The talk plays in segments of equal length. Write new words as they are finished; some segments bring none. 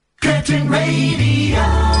Curtin Radio.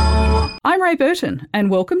 I'm Ray Burton, and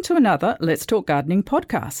welcome to another Let's Talk Gardening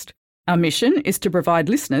podcast. Our mission is to provide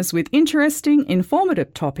listeners with interesting,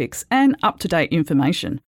 informative topics and up-to-date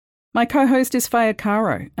information. My co-host is Faye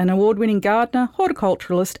Caro, an award-winning gardener,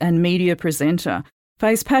 horticulturalist and media presenter.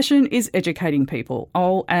 Faye's passion is educating people.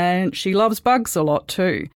 Oh, and she loves bugs a lot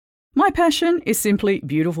too. My passion is simply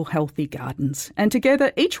beautiful, healthy gardens, and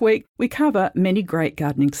together each week we cover many great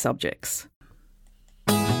gardening subjects.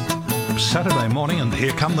 Saturday morning and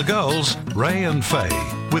here come the girls, Ray and Faye,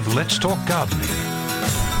 with Let's Talk Gardening.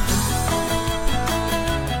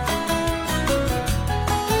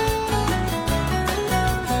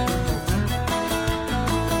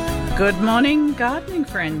 Good morning, gardening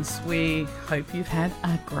friends. We hope you've had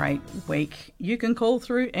a great week. You can call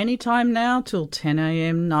through anytime now till 10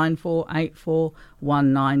 a.m, 9484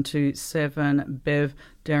 1927. Bev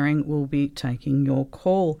Daring will be taking your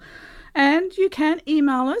call. And you can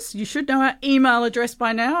email us. You should know our email address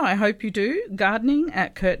by now. I hope you do.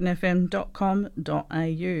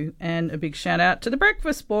 gardening@curtinfm.com.au. And a big shout out to the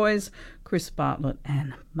Breakfast Boys, Chris Bartlett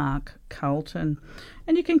and Mark Carlton.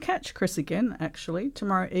 And you can catch Chris again, actually,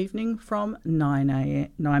 tomorrow evening from 9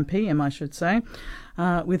 p.m, I should say,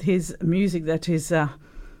 with his music that is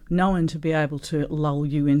known to be able to lull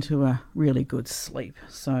you into a really good sleep.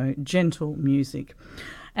 So gentle music.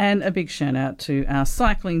 And a big shout out to our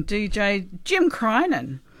cycling DJ, Jim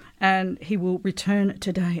Crinan. And he will return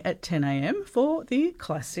today at 10 a.m. for the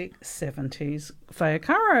classic 70s Faye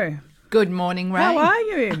Caro. Good morning, Ray. How are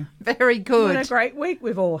you? Very good. What a great week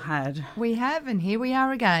we've all had. We have, and here we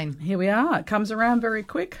are again. Here we are. It comes around very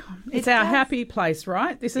quick. It's our happy place,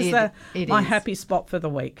 right? This is my happy spot for the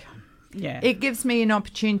week. Yeah. It gives me an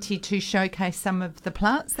opportunity to showcase some of the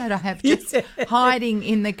plants that I have just hiding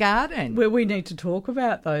in the garden. Well, we need to talk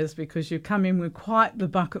about those because you've come in with quite the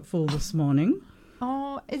bucket full this morning.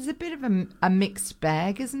 Oh, it's a bit of a mixed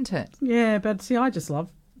bag, isn't it? Yeah, but see, I just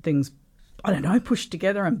love things, I don't know, pushed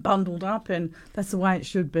together and bundled up, and that's the way it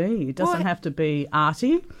should be. It doesn't have to be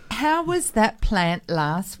arty. How was that plant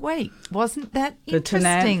last week? Wasn't that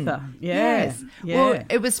interesting? The Tenantha. Yeah. Yes. Yeah. Well,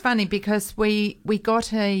 it was funny because we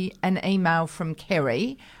got an email from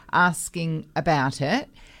Kerry asking about it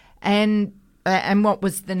and what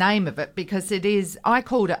was the name of it, because it is, I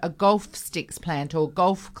called it a golf sticks plant or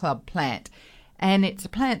golf club plant. And it's a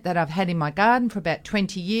plant that I've had in my garden for about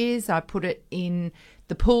 20 years. I put it in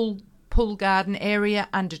the pool garden area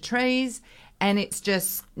under trees, and it's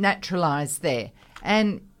just naturalised there.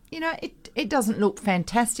 And, you know, it doesn't look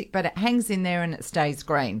fantastic, but it hangs in there and it stays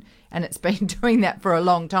green. And it's been doing that for a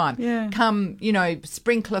long time. Yeah. Come, you know,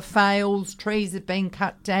 sprinkler fails, trees have been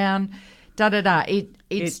cut down,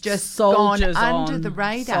 It's just gone under the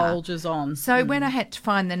radar. Soldiers on. So when I had to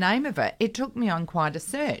find the name of it, it took me on quite a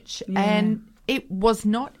search. Yeah. And it was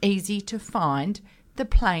not easy to find the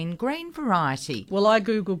plain green variety. Well, I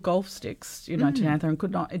googled golf sticks, Tenantha, and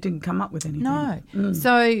it didn't come up with anything. No.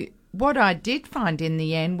 So what I did find in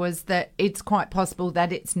the end was that it's quite possible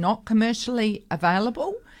that it's not commercially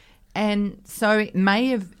available, and so it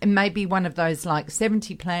may be one of those like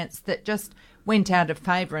 70 plants that just went out of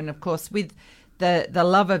favour. And of course, with the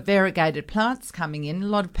love of variegated plants coming in, a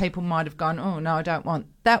lot of people might have gone, oh no, I don't want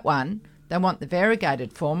that one. They want the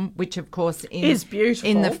variegated form, which of course is beautiful.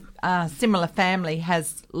 In the similar family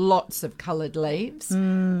has lots of coloured leaves.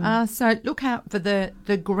 So look out for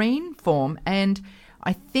the green form, and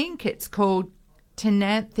I think it's called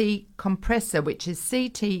Tenanthe compressor, which is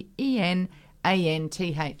CTENANTHE.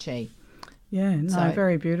 Yeah, no,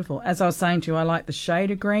 very beautiful. As I was saying to you, I like the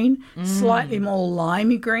shade of green, slightly more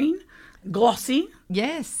limey green, glossy.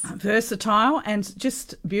 Yes. Versatile and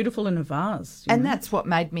just beautiful in a vase. And that's what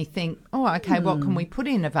made me think, oh, okay, what can we put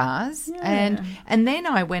in a vase? Yeah. And then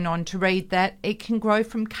I went on to read that it can grow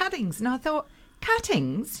from cuttings. And I thought,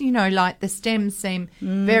 cuttings, like the stems seem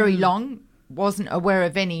very long. Wasn't aware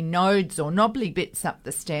of any nodes or knobbly bits up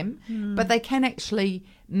the stem, but they can actually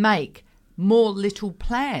make more little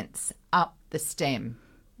plants up the stem.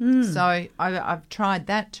 So I've tried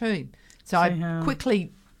that too. So I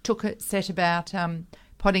quickly set about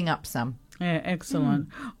potting up some. Yeah, excellent.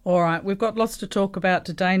 All right, we've got lots to talk about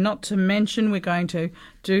today, not to mention we're going to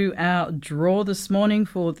do our draw this morning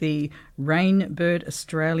for the Rainbird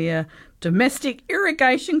Australia Domestic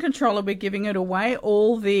Irrigation Controller. We're giving it away.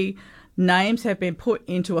 All the names have been put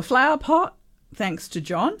into a flower pot, thanks to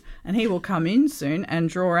John, and he will come in soon and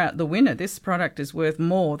draw out the winner. This product is worth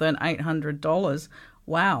more than $800.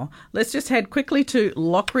 Wow. Let's just head quickly to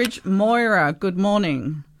Lockridge. Moira, good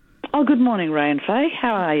morning. Oh, good morning, Ray and Faye.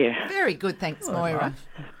 How are you? Very good, thanks, Moira.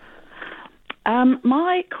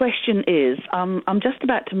 My question is, I'm just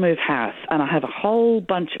about to move house and I have a whole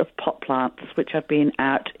bunch of pot plants which have been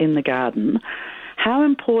out in the garden. How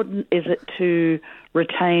important is it to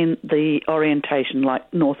retain the orientation,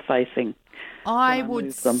 like north-facing? I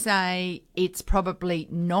would say it's probably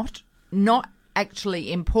not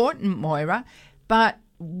actually important, Moira, but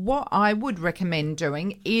what I would recommend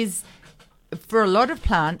doing is, for a lot of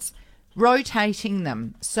plants, rotating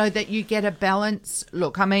them so that you get a balanced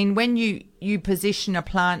look. I mean, when you position a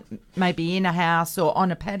plant maybe in a house or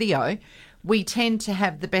on a patio, we tend to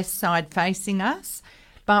have the best side facing us,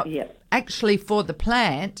 but actually for the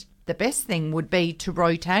plant, the best thing would be to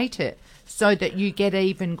rotate it so that you get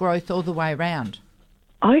even growth all the way around.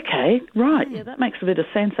 Okay, right. Yeah, that makes a bit of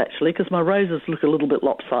sense, actually, because my roses look a little bit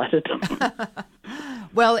lopsided.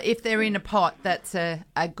 Well, if they're in a pot, that's a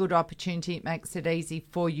good opportunity. It makes it easy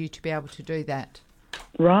for you to be able to do that.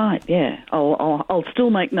 Right, yeah. I'll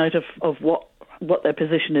still make note of what their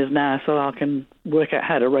position is now so I can work out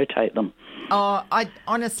how to rotate them.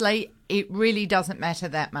 Honestly, it really doesn't matter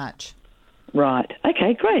that much. Right.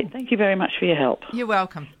 Okay, great. Thank you very much for your help. You're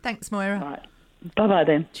welcome. Thanks, Moira. Right. Bye-bye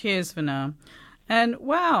then. Cheers for now. And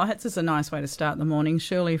wow, that's just a nice way to start the morning.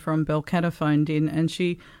 Shirley from Belcatta phoned in and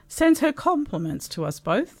she sends her compliments to us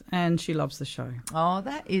both and she loves the show. Oh,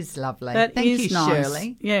 that is lovely. Thank you, nice.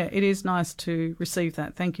 Shirley. Yeah, it is nice to receive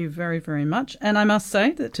that. Thank you very, very much. And I must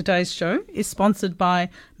say that today's show is sponsored by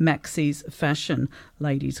Maxie's Fashion,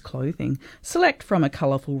 ladies' clothing. Select from a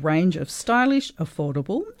colourful range of stylish,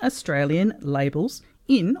 affordable Australian labels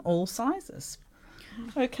in all sizes.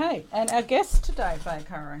 Okay, and our guest today, Faye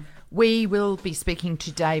Curran. We will be speaking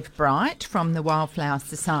to Dave Bright from the Wildflower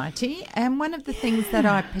Society, and one of the things that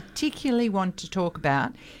I particularly want to talk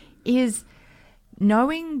about is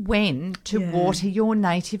knowing when to water your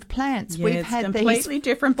native plants. Yeah, it's a completely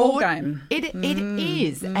different ballgame. It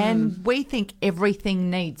is, and we think everything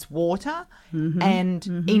needs water and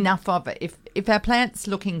enough of it. If our plant's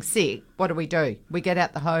looking sick, what do? We get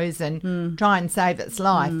out the hose and try and save its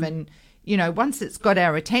life, and you know, once it's got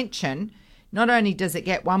our attention, not only does it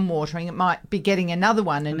get one watering, it might be getting another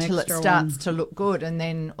one until it starts to look good, and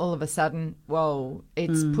then all of a sudden, whoa,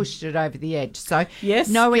 it's pushed it over the edge. So yes,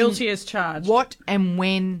 knowing guilty as charged. What and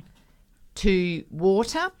when to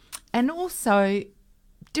water, and also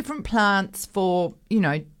different plants for, you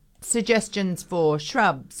know, suggestions for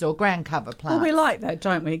shrubs or ground cover plants. Well, we like that,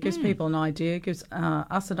 don't we? It gives people an idea, it gives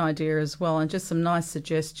us an idea as well, and just some nice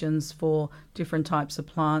suggestions for different types of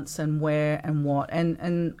plants and where and what,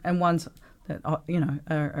 and ones that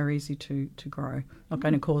are easy to grow, not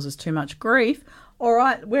going to cause us too much grief. All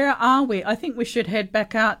right, where are we? I think we should head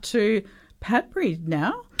back out to Padbury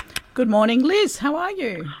now. Good morning, Liz. How are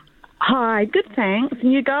you? Hi, good, thanks.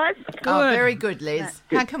 And you guys? Good. Oh, very good, Liz.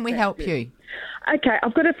 How can we help you? Okay,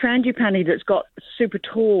 I've got a frangipani that's got super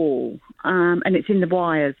tall, and it's in the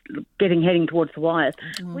wires, heading towards the wires.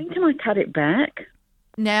 When can I cut it back?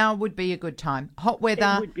 Now would be a good time. Hot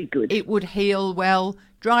weather. It would be good. It would heal well.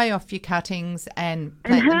 Dry off your cuttings and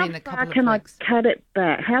plant them in a couple of weeks. And how far can I cut it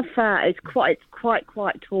back? How far? It's quite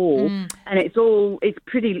tall, and it's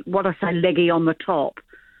pretty, what I say, leggy on the top.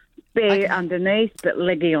 Bare underneath, but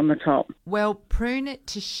leggy on the top. Well, prune it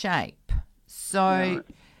to shape. So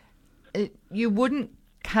you wouldn't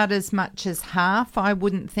cut as much as half, I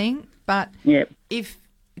wouldn't think. But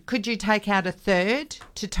could you take out a third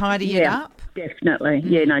to tidy it up? Definitely.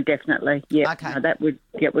 Yeah, no, definitely. Yeah, okay. No, that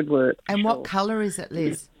would work. And what colour is it,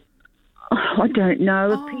 Liz? Oh, I don't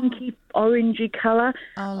know. A pinky, orangey colour.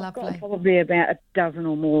 Oh, lovely. I've got probably about a dozen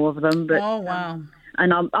or more of them. But, oh, wow.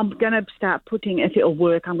 And I'm going to start putting, if it'll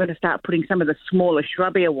work, I'm going to start putting some of the smaller,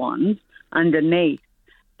 shrubbier ones underneath.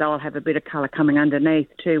 So I'll have a bit of colour coming underneath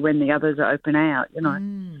too when the others are open out, you know.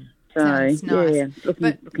 So, sounds nice. Yeah,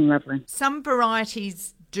 looking lovely. Some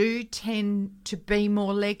varieties do tend to be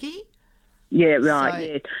more leggy. Yeah,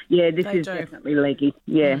 right, yeah, this is definitely leggy.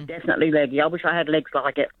 Yeah, definitely leggy. I wish I had legs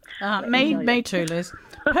like it. Me too, Liz.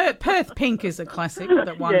 Perth pink is a classic,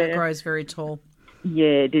 that one that grows very tall.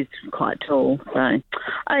 Yeah, it is quite tall. So,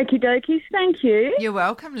 okie dokies, thank you. You're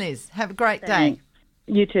welcome, Liz. Have a great day.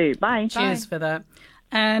 You too. Bye. Cheers for that.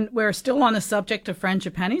 And we're still on the subject of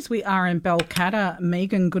frangipanis. We are in Belcatta.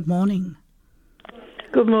 Megan, good morning.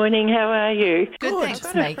 Good morning. How are you? Good,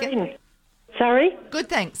 thanks, Megan. Sorry? Good,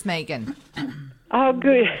 thanks, Megan. Oh,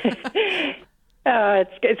 good.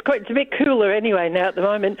 It's a bit cooler anyway now at the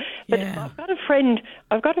moment. But I've got a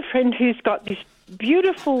friend who's got this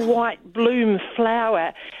beautiful white bloom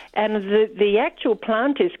flower, and the actual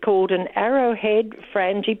plant is called an arrowhead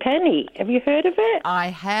frangipani. Have you heard of it? I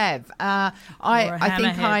have. I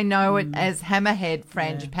think I know it as hammerhead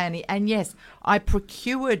frangipani. And yes, I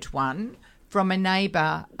procured one from a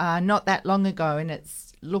neighbour not that long ago, and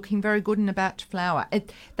it's looking very good and about to flower.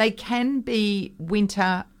 They can be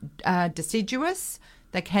winter deciduous.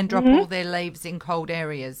 They can drop all their leaves in cold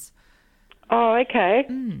areas. Oh, okay.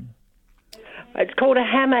 It's called a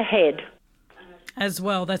hammerhead. As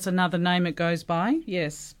well, that's another name it goes by,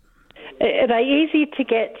 yes. Are they easy to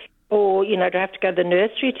get, or, do I have to go to the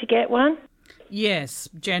nursery to get one? Yes,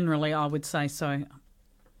 generally I would say so.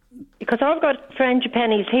 Because I've got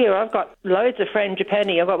frangipanis here. I've got loads of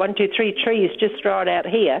frangipani. I've got 1, 2, 3 trees just right out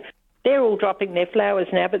here. They're all dropping their flowers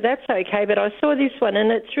now, but that's okay. But I saw this one,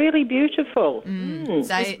 and it's really beautiful.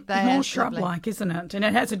 They More shrub-like, isn't it? And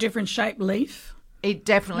it has a different shaped leaf. It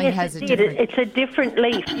definitely has a Yes, different... it's a different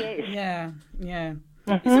leaf, yes. Yeah.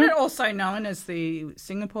 Isn't it also known as the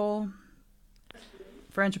Singapore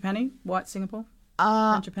frangipani, white Singapore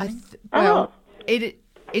frangipani?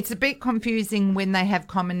 It's a bit confusing when they have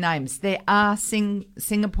common names. There are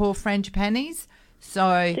Singapore frangipanis,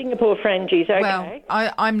 so... Singapore frangies, okay.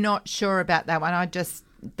 Well, I'm not sure about that one.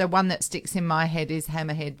 The one that sticks in my head is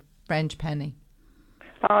hammerhead frangipani.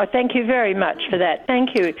 Oh, thank you very much for that.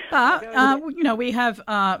 Thank you. We have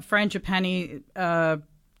frangipani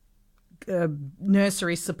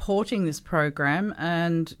nursery supporting this program,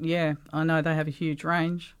 and I know they have a huge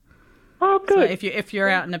range. Oh, good. So if you're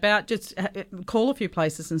out and about, just call a few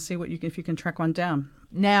places and see if you can track one down.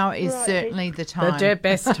 Now is certainly the time. The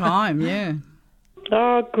best time, yeah.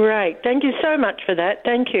 Oh, great. Thank you so much for that.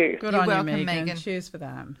 Thank you. Good You're on welcome, you, Megan. Cheers for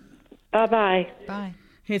that. Bye-bye. Bye.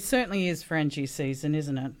 It certainly is Frangie season,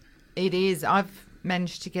 isn't it? It is. I've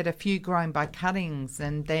managed to get a few grown by cuttings,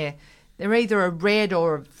 and they're either a red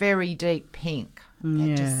or a very deep pink.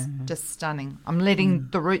 They're just stunning. I'm letting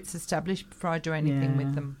the roots establish before I do anything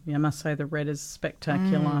with them. Yeah, I must say the red is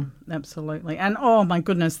spectacular. Absolutely. And, oh, my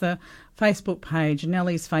goodness, the Facebook page,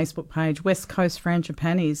 Nellie's Facebook page, West Coast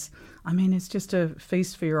Frangipanis. I mean, it's just a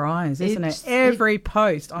feast for your eyes, isn't it? Every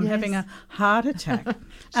post, I'm having a heart attack.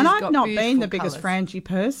 And I've not been the biggest Frangie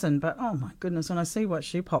person, but, oh, my goodness, when I see what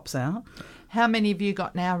she pops out. How many have you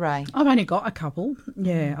got now, Ray? I've only got a couple.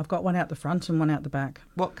 Yeah, I've got one out the front and one out the back.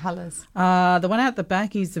 What colours? The one out the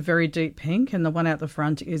back is a very deep pink, and the one out the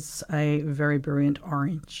front is a very brilliant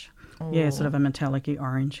orange. Oh. Yeah, sort of a metallic-y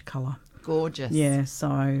orange colour. Gorgeous. Yeah,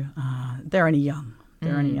 so they're only young.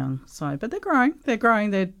 They're only young. So, but they're growing. They're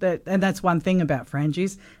growing. And that's one thing about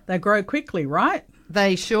frangies. They grow quickly, right?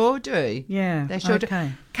 They sure do. Yeah. They sure do.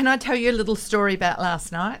 Can I tell you a little story about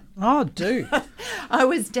last night? Oh, do. I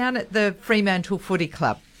was down at the Fremantle Footy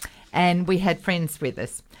Club, and we had friends with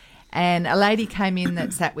us. And a lady came in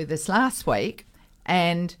that sat with us last week,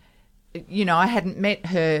 and, I hadn't met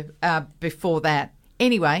her before that.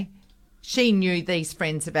 Anyway, she knew these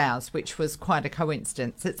friends of ours, which was quite a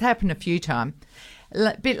coincidence. It's happened a few times.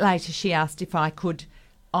 A bit later, she asked if I could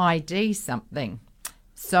ID something.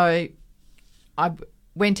 So I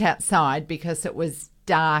went outside because it was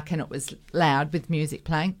dark and it was loud with music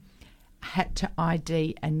playing. I had to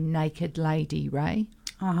ID a naked lady, Ray.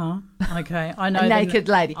 Okay. I know a naked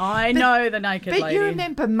lady. I know the naked lady. But you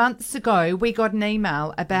remember months ago we got an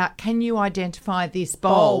email about, can you identify this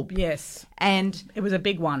bulb? Yes. And it was a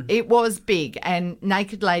big one. It was big, and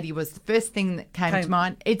naked lady was the first thing that came to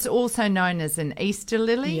mind. It's also known as an Easter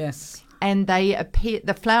lily. Yes. And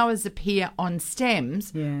the flowers appear on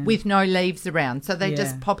stems with no leaves around. So they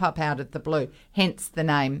just pop up out of the blue, hence the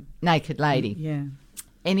name naked lady. Yeah.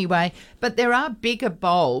 Anyway, but there are bigger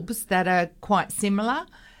bulbs that are quite similar.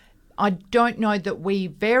 I don't know that we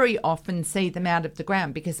very often see them out of the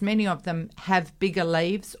ground because many of them have bigger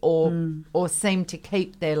leaves or seem to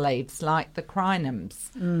keep their leaves, like the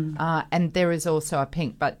crinums. And there is also a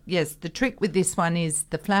pink. But yes, the trick with this one is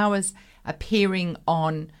the flowers appearing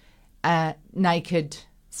on naked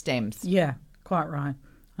stems. Yeah, quite right.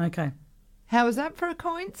 Okay. How was that for a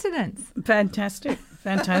coincidence? Fantastic.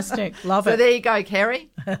 Love it. So there you go, Kerry.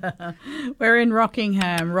 We're in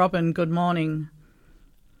Rockingham. Robin, good morning.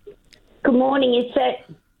 Good morning.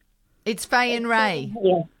 It's Faye and Ray.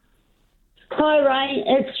 Yeah. Hi, Ray.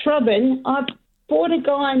 It's Robin. I bought a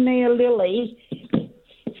Guyamia lily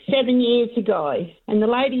 7 years ago, and the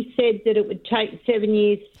lady said that it would take 7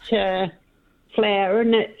 years to flower,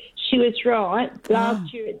 and she was right.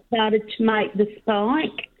 Last year it started to make the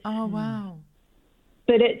spike. Oh, wow.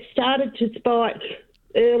 But it started to spike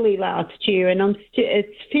early last year, and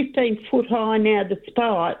it's 15 foot high now, the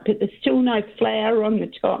spike, but there's still no flower on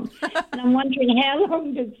the top. And I'm wondering, how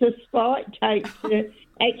long does the spike take to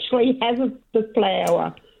actually have the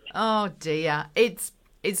flower? Oh, dear. It's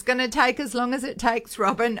going to take as long as it takes,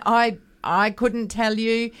 Robin. I couldn't tell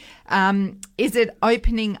you. Is it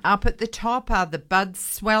opening up at the top? Are the buds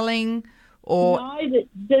swelling? Or No,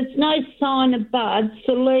 there's no sign of buds.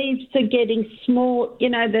 The leaves are getting small. You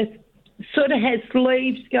know, the sort of has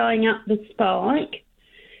leaves going up the spike,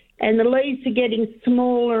 and the leaves are getting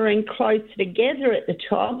smaller and closer together at the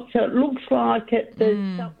top. So it looks like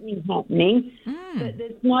there's something happening, but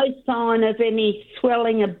there's no sign of any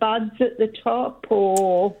swelling of buds at the top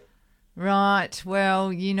or. Right.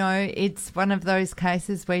 Well, you know, it's one of those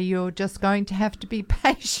cases where you're just going to have to be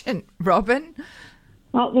patient, Robin.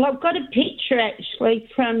 Well, I've got a picture actually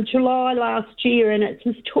from July last year, and it's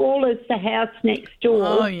as tall as the house next door.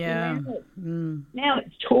 Oh, yeah. Now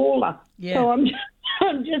it's taller. Yeah. So I'm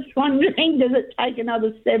just wondering, does it take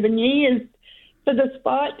another 7 years for the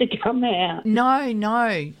spike to come out? No.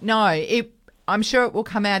 I'm sure it will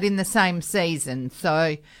come out in the same season.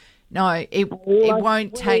 So, no, it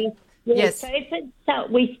won't take. Yeah, Yes. So if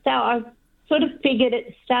I sort of figured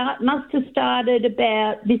must have started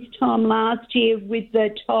about this time last year with the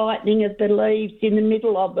tightening of the leaves in the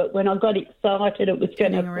middle of it. When I got excited, it was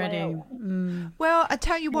going to Ready. flower. Well, I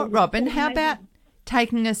tell you what, Robin, how about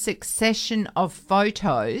taking a succession of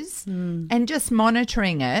photos and just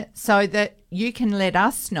monitoring it so that you can let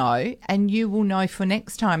us know and you will know for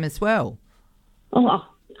next time as well? Oh,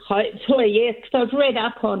 hopefully, yes, because I've read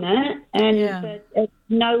up on it, and but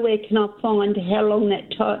nowhere can I find how long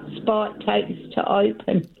that spike takes to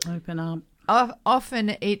open. Open up.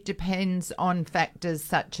 Often it depends on factors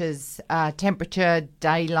such as temperature,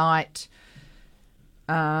 daylight,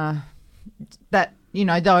 those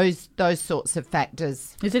sorts of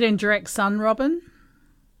factors. Is it in direct sun, Robin?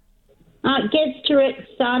 It gets direct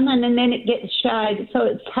sun, and then it gets shade, so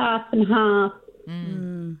it's half and half.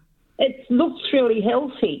 It looks really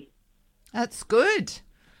healthy. That's good.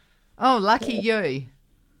 Oh, lucky you.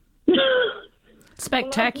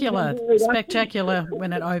 Spectacular. Spectacular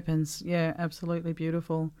when it opens. Yeah, absolutely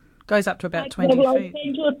beautiful. Goes up to about 20 I'll feet.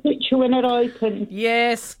 send you a picture when it opens.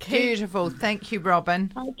 Yes. Beautiful. Thank you,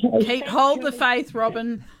 Robin. Okay. Hold the faith,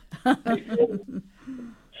 Robin. Thank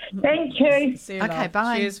you. See you Okay, later.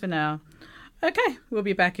 bye. Cheers for now. Okay, we'll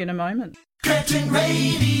be back in a moment. Curtin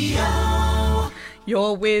Radio.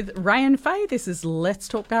 You're with Ray and Faye. This is Let's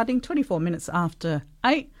Talk Gardening, 24 minutes after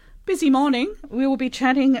 8. Busy morning. We will be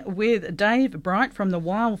chatting with Dave Bright from the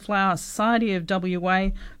Wildflower Society of WA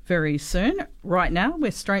very soon. Right now,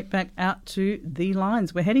 we're straight back out to the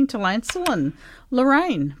lines. We're heading to Lancelin.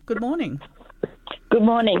 Lorraine, good morning. Good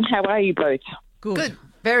morning. How are you both? Good.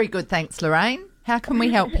 Very good. Thanks, Lorraine. How can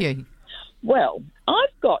we help you? Well,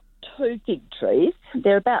 I've got 2 fig trees.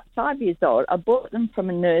 They're about 5 years old. I bought them from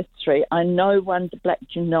a nursery. I know one's a Black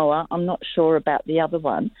Genoa. I'm not sure about the other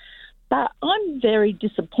one. But I'm very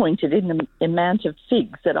disappointed in the amount of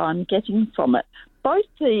figs that I'm getting from it. Both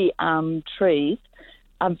the trees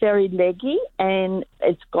are very leggy and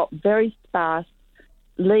it's got very sparse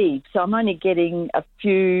leaves. So I'm only getting a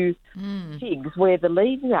few figs where the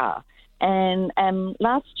leaves are. And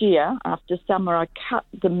last year, after summer, I cut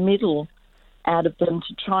the middle out of them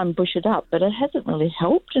to try and bush it up, but it hasn't really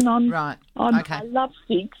helped. And Okay. I love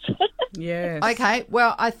figs. Yes. Okay,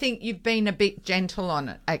 well, I think you've been a bit gentle on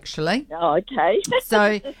it, actually. Oh, okay.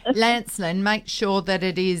 So, Lancelin, make sure that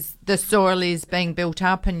the soil is being built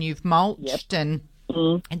up and you've mulched and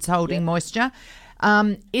it's holding moisture.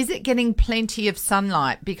 Is it getting plenty of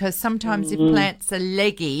sunlight? Because sometimes if plants are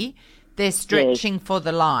leggy, they're stretching for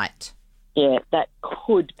the light. Yeah, that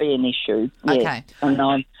could be an issue. Yes. Okay. And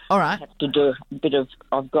I All right. have to do a bit of,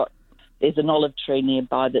 there's an olive tree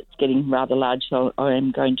nearby that's getting rather large, so I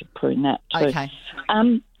am going to prune that too. Okay.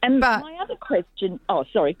 And But- my other question,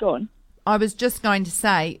 sorry, go on. I was just going to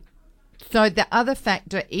say, so the other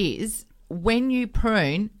factor is when you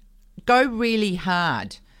prune, go really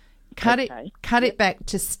hard. Cut it back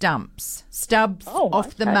to stubs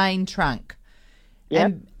off the main trunk.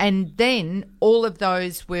 Yep. And then all of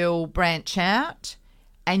those will branch out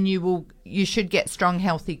and you should get strong,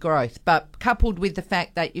 healthy growth. But coupled with the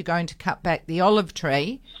fact that you're going to cut back the olive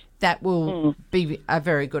tree, that will be a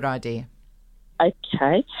very good idea.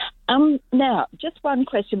 Okay. Now, just one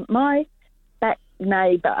question. My back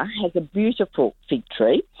neighbour has a beautiful fig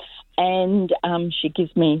tree and she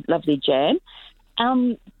gives me lovely jam.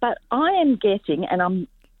 But I am getting,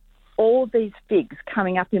 all these figs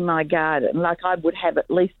coming up in my garden, like I would have at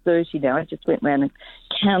least 30 now. I just went round and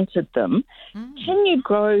counted them. Can you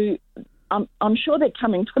grow, I'm sure they're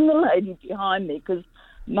coming from the lady behind me because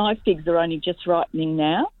my figs are only just ripening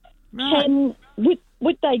now. Right.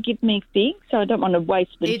 Would they give me figs? So I don't want to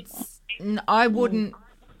waste them. I wouldn't,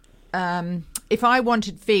 if I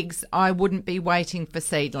wanted figs, I wouldn't be waiting for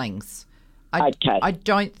seedlings. I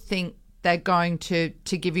don't think they're going to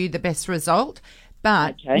give you the best result.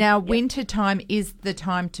 But Okay, now yep. winter time is the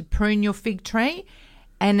time to prune your fig tree,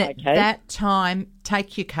 and at Okay. that time,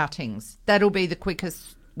 take your cuttings. That'll be the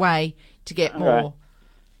quickest way to get All right. more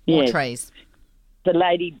Yes. trees. The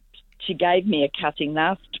lady, she gave me a cutting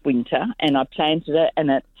last winter, and I planted it,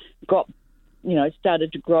 and it got,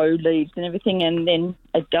 started to grow leaves and everything, and then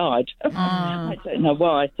it died. I don't know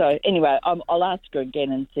why. So anyway, I'll ask her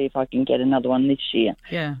again and see if I can get another one this year,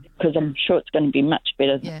 Yeah. because I'm sure it's going to be much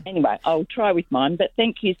better. Yeah. Anyway, I'll try with mine, but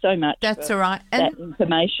thank you so much That's for all right. that And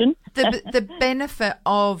information. the benefit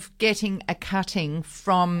of getting a cutting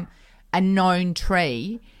from a known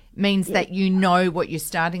tree means that you know what you're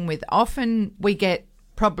starting with. Often we get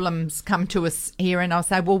problems come to us here, and I'll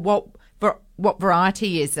say, well, what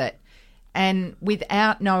variety is it? And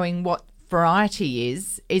without knowing what variety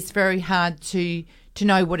is, it's very hard to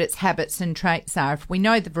know what its habits and traits are. If we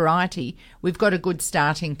know the variety, we've got a good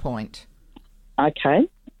starting point. Okay.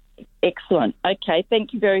 Excellent. Okay,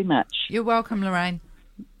 thank you very much. You're welcome, Lorraine.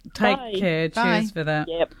 Take Bye. care. Bye. Cheers for that.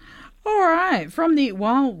 Yep. All right. From the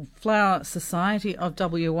Wildflower Society of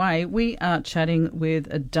WA, we are chatting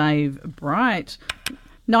with Dave Bright.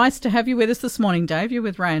 Nice to have you with us this morning, Dave. You're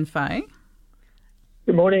with Ray and Faye.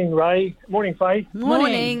 Good morning, Ray. Morning, Faye.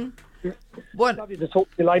 Morning. What? Lovely to talk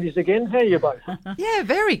to you ladies again. How are you both? Yeah,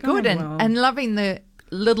 very good, Going well. and loving the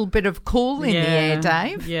little bit of cool in the air,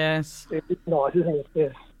 Dave. Yes. It's nice, isn't it?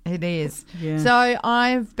 Yes. It is. Yeah. So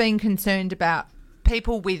I've been concerned about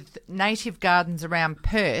people with native gardens around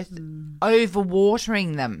Perth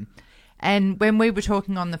overwatering them. And when we were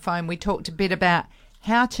talking on the phone, we talked a bit about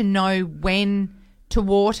how to know when to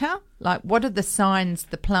water. Like, what are the signs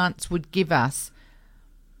the plants would give us?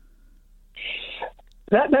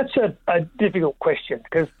 That's a difficult question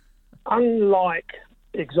because unlike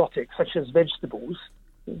exotics such as vegetables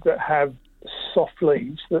that have soft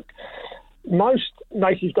leaves, that most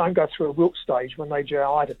natives don't go through a wilt stage when they dry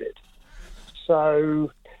out a bit.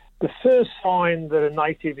 So the first sign that a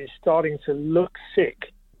native is starting to look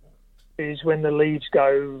sick is when the leaves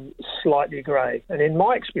go slightly grey. And in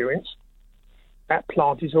my experience, that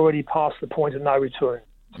plant is already past the point of no return.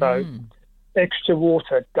 So extra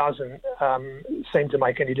water doesn't seem to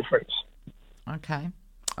make any difference. Okay.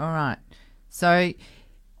 All right. So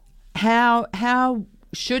how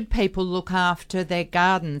should people look after their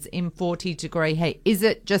gardens in 40-degree heat? Is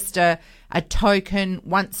it just a token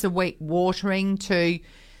once a week watering to,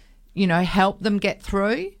 help them get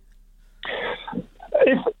through?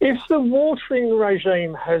 If the watering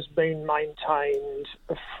regime has been maintained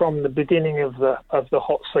from the beginning of the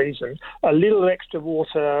hot season, a little extra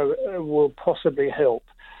water will possibly help.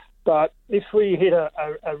 But if we hit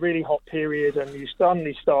a really hot period and you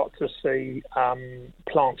suddenly start to see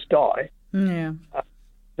plants die, Yeah.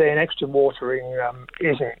 then extra watering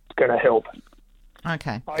isn't going to help.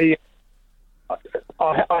 Okay.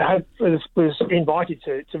 I was invited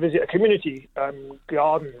to visit a community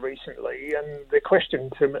garden recently, and the question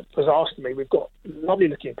was asked to me, we've got lovely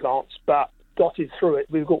looking plants, but dotted through it,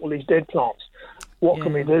 we've got all these dead plants. What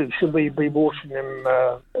can we do? Should we be watering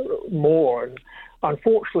them more? And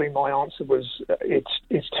unfortunately, my answer was,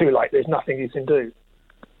 it's too late. There's nothing you can do.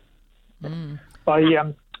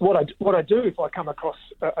 What I do if I come across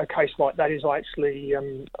a case like that is I actually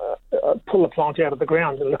pull the plant out of the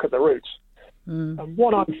ground and look at the roots. And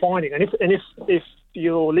what I'm finding, and if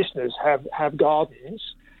your listeners have gardens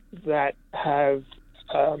that have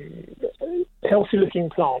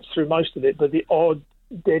healthy-looking plants through most of it, but the odd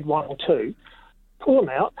dead one or two, pull them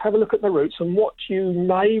out, have a look at the roots, and what you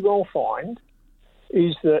may well find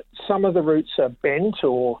is that some of the roots are bent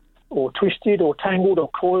or twisted or tangled or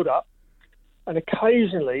coiled up, and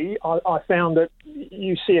occasionally I found that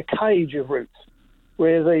you see a cage of roots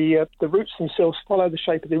where the roots themselves follow the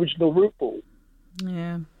shape of the original root ball.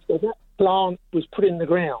 Yeah. So that plant was put in the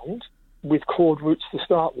ground with cord roots to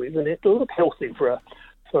start with, and it'll look healthy for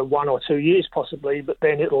 1 or 2 years possibly, but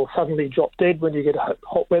then it'll suddenly drop dead when you get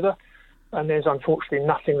hot weather, and there's unfortunately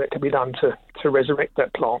nothing that can be done to resurrect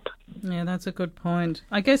that plant. Yeah, that's a good point.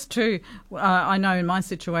 I guess too, I know in my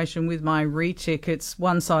situation with my retic, it's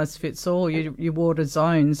one size fits all. You water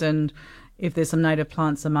zones, and if there's some native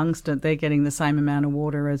plants amongst it, they're getting the same amount of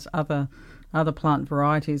water as other plant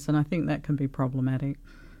varieties, and I think that can be problematic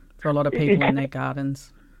for a lot of people in their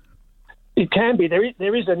gardens. It can be. There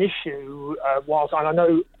is an issue, whilst I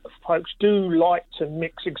know folks do like to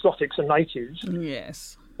mix exotics and natives.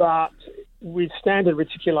 Yes. But with standard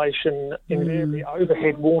reticulation, invariably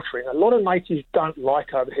overhead watering, a lot of natives don't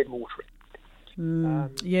like overhead watering.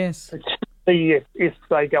 Yes. Particularly if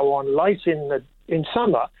they go on late in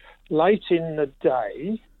summer, late in the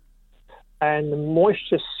day, and the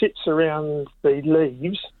moisture sits around the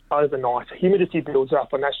leaves, overnight, humidity builds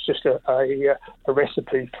up, and that's just a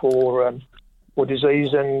recipe for disease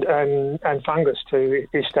and fungus to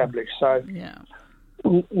establish. So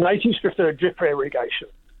natives prefer drip irrigation.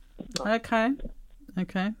 Okay.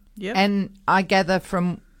 Yep. And I gather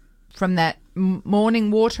from that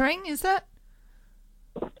morning watering, is that?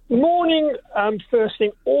 Morning, first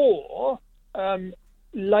thing, or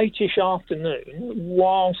late-ish afternoon,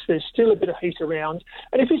 whilst there's still a bit of heat around.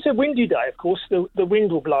 And if it's a windy day, of course, the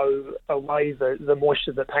wind will blow away the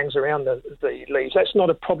moisture that hangs around the leaves. That's not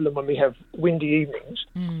a problem when we have windy evenings.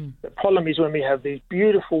 The problem is when we have these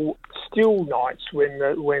beautiful still nights when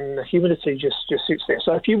the humidity just sits there.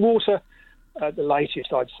 So if you water at the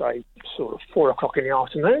latest, I'd say sort of 4 o'clock in the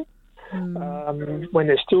afternoon, when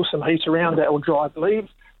there's still some heat around, that will dry the leaves.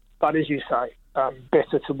 But as you say,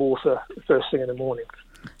 better to water first thing in the morning.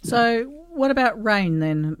 So what about rain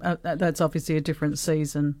then? That's obviously a different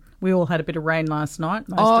season. We all had a bit of rain last night.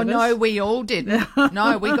 No, we all didn't.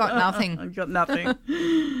 No, we got nothing. We got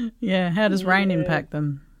nothing. Yeah, how does rain impact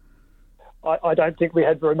them? I don't think we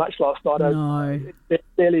had very much last night. No. It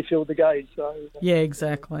barely filled the gauge. So. Yeah,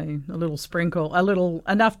 exactly. A little sprinkle,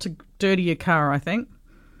 enough to dirty your car, I think.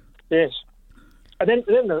 Yes. And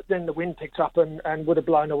then the wind picked up and would have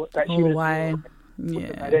blown that humidity away.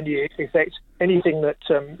 Wouldn't have had any effect. Anything that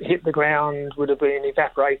hit the ground would have been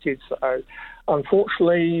evaporated. So,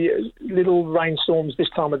 unfortunately, little rainstorms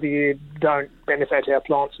this time of the year don't benefit our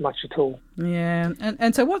plants much at all. Yeah.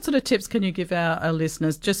 And so what sort of tips can you give our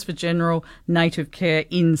listeners just for general native care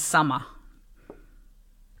in summer?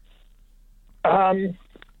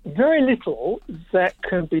 Very little that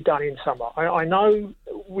can be done in summer. I know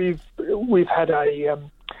we've had a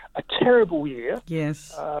terrible year.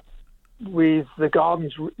 Yes. With the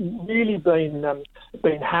gardens really been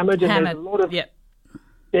hammered, and there's a lot of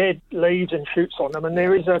dead leaves and shoots on them, and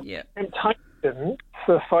there is a temptation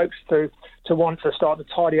for folks to want to start to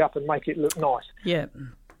tidy up and make it look nice. Yeah.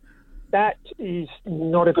 That is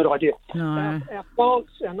not a good idea. No. Our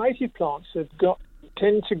plants, our native plants,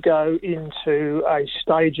 tend to go into a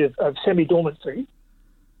stage of semi-dormancy.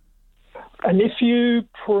 And if you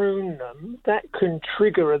prune them, that can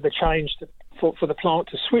trigger the change for the plant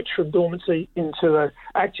to switch from dormancy into an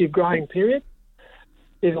active growing period.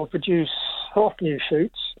 It'll produce soft new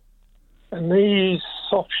shoots, and these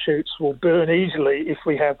soft shoots will burn easily if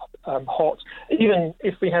we have hot, even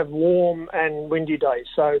if we have warm and windy days.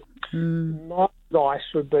 So my advice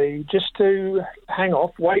would be just to hang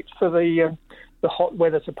off, wait for the hot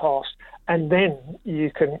weather to pass, and then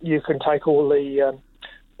you can take all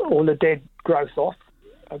the dead growth off,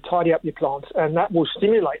 tidy up your plants, and that will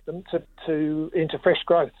stimulate them into fresh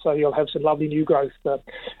growth. So you'll have some lovely new growth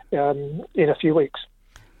in a few weeks.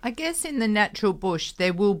 I guess in the natural bush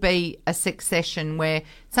there will be a succession where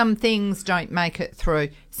some things don't make it through.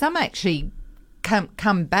 Some actually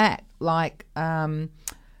come back like a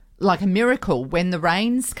miracle when the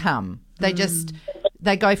rains come.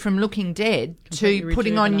 They go from looking dead to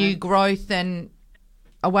putting on new growth, and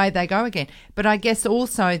away they go again. But I guess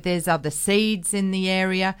also there's other seeds in the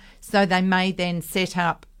area, so they may then set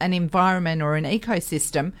up an environment or an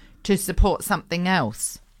ecosystem to support something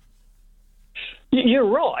else. You're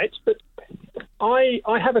right, but I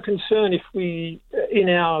have a concern in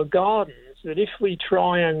our gardens, that if we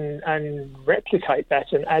try and replicate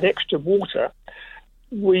that and add extra water,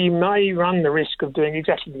 we may run the risk of doing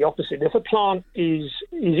exactly the opposite. If a plant is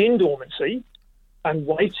in dormancy and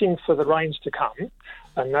waiting for the rains to come,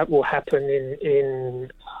 and that will happen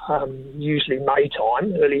in usually May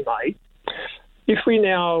time, early May. If we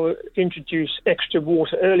now introduce extra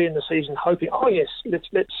water early in the season, hoping,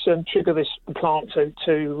 let's trigger this plant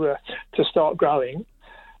to start growing.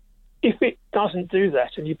 If it doesn't do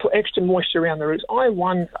that, and you put extra moisture around the roots, I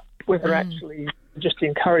wonder whether actually just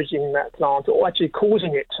encouraging that plant or actually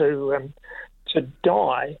causing it to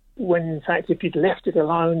die, when in fact if you'd left it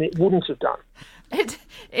alone it wouldn't have done.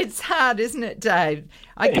 It's hard, isn't it, Dave?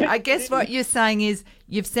 I guess what you're saying is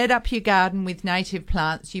you've set up your garden with native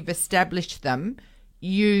plants, you've established them,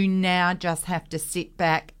 you now just have to sit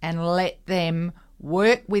back and let them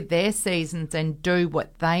work with their seasons and do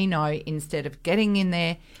what they know instead of getting in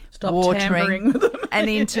there, watering and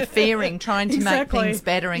interfering, trying to make things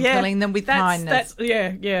better and killing them with kindness.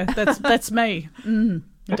 That's me.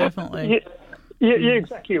 Definitely. You're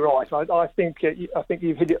exactly right. I think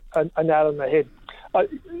you've hit a nail on the head.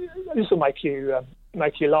 This will make you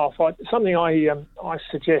laugh. Something I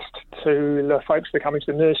suggest to the folks that come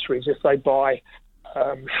into the nurseries, if they buy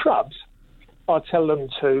shrubs, I tell them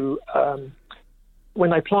to when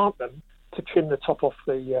they plant them to trim the top off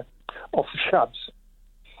the shrubs,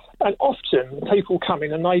 And often people come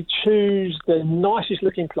in and they choose the nicest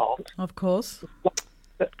looking plant. Of course.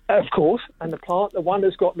 And the one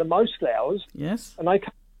that's got the most flowers. Yes. And they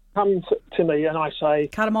come to me and I say,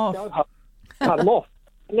 cut them off. Cut them off.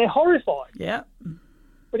 And they're horrified. Yeah.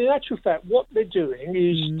 But in actual fact, what they're doing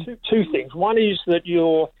is two things. One is that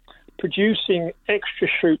you're producing extra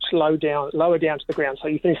shoots lower down to the ground, so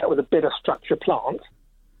you finish up with a better structure plant.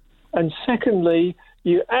 And secondly,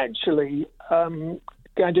 you're actually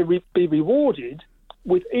going to be rewarded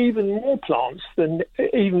with even more plants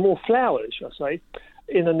even more flowers, shall I say,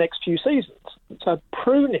 in the next few seasons. So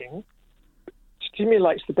pruning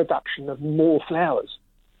stimulates the production of more flowers.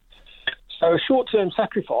 So a short-term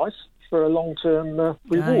sacrifice for a long-term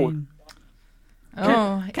reward.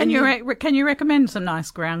 Can you recommend some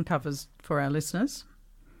nice ground covers for our listeners?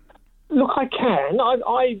 Look, I can.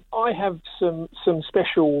 I have some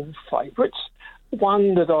special favourites.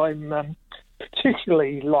 One that I'm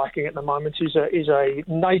particularly liking at the moment is a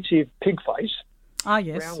native pigface. Ah,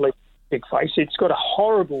 yes. Brown-leaf pigface. It's got a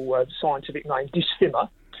horrible scientific name, Disfima,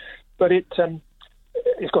 but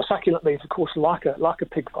it's got succulent leaves, of course, like a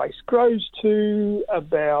pigface. Grows to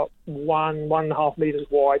about 1.5 metres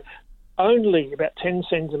wide, only about 10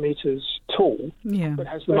 centimetres tall, but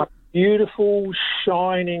has the most beautiful,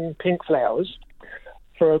 shining pink flowers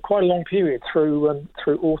for quite a long period through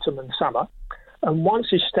autumn and summer. And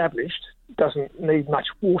once established, doesn't need much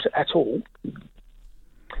water at all.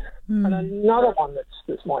 And another one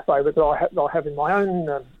that's my favourite that I have in my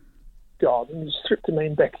own garden is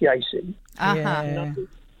Thryptomene bechiaceae. Uh-huh.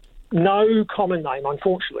 No common name,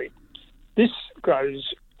 unfortunately. This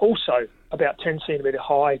grows also about 10 centimetre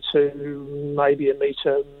high to maybe 1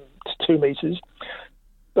 metre to 2 metres.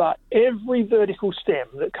 But every vertical stem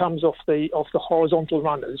that comes off the horizontal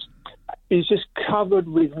runners is just covered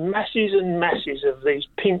with masses and masses of these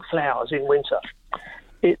pink flowers in winter.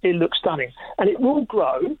 It looks stunning. And it will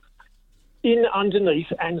grow in underneath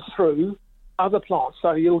and through other plants.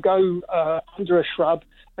 So you'll go under a shrub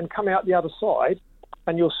and come out the other side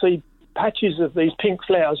and you'll see patches of these pink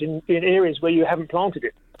flowers in areas where you haven't planted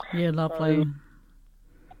it. Yeah, lovely.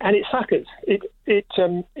 And it suckers. It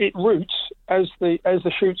roots as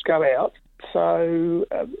the shoots go out. So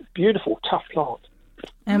beautiful, tough plant.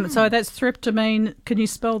 So that's Thryptomene. Can you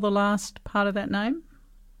spell the last part of that name?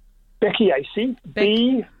 Bechiaceae.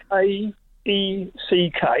 Beaeck.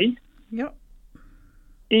 Yep.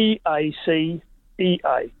 Eacea.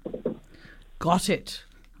 Got it.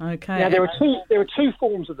 Okay. Now there are two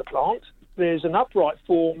forms of the plant. There's an upright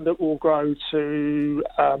form that will grow to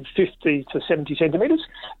 50 to 70 centimetres,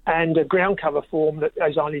 and a ground cover form that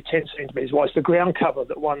is only 10 centimetres wide. It's the ground cover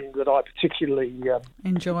that I particularly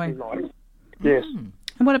enjoy. Like. Yes.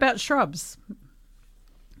 And what about shrubs?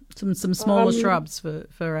 Some smaller shrubs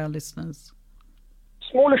for our listeners.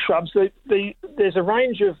 Smaller shrubs. There's a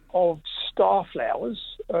range of star flowers,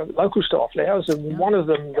 local star flowers, and one of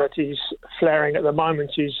them that is flowering at the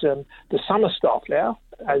moment is the summer star flower,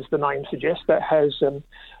 as the name suggests. That has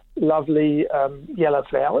lovely yellow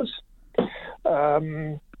flowers,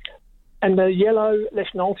 and the yellow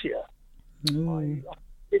Leschnaltia.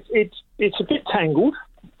 It's a bit tangled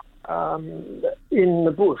in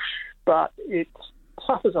the bush, but it's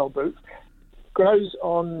tough as old boots. Grows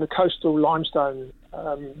on the coastal limestone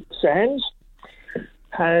sands.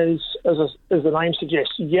 Has, as the name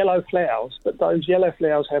suggests, yellow flowers, but those yellow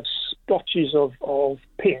flowers have splotches of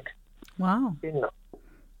pink. Wow. In them.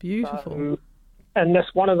 Beautiful. And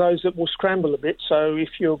that's one of those that will scramble a bit. So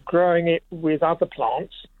if you're growing it with other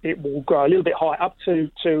plants, it will grow a little bit high, up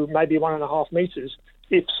to maybe 1.5 metres,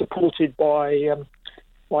 if supported by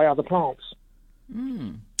other plants.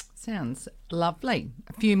 Sounds lovely.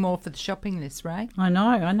 A few more for the shopping list, Ray. I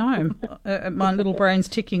know. My little brain's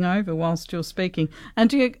ticking over whilst you're speaking.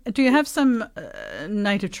 And do you have some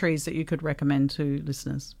native trees that you could recommend to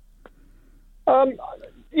listeners?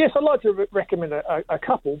 Yes, I'd like to recommend a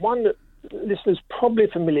couple. One that listeners probably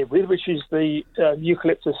familiar with, which is the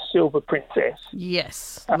Eucalyptus silver princess.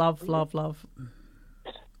 Yes, love.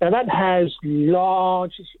 Now that has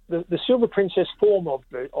large. The silver princess form of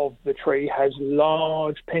the tree has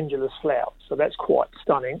large pendulous flowers, so that's quite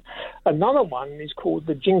stunning. Another one is called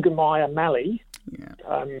the Jingamaya mallee. Yeah.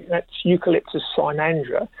 That's Eucalyptus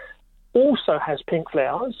cynandra. Also has pink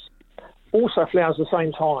flowers. Also flowers at the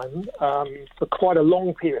same time for quite a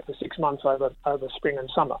long period, for 6 months over spring and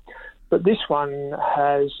summer. But this one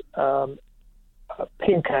has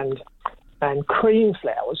pink and cream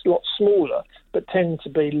flowers, a lot smaller, but tend to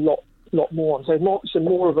be lot more. So it's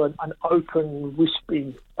more of an open,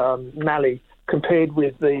 wispy mallee compared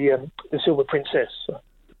with the silver princess.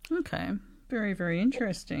 Okay, very, very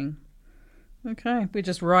interesting. Okay, we're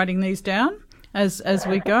just writing these down as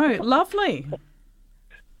we go. Lovely.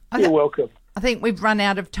 You're welcome. I think we've run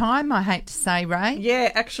out of time, I hate to say, Ray.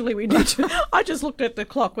 Yeah, actually we need to. I just looked at the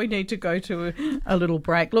clock. We need to go to a little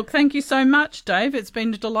break. Look, thank you so much, Dave. It's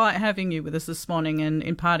been a delight having you with us this morning and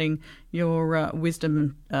imparting your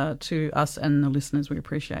wisdom to us and the listeners. We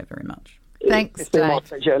appreciate it very much. Thanks, It's been my Dave.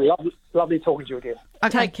 pleasure. Lovely talking to you again.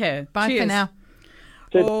 Okay. Take care. Bye Cheers. for now.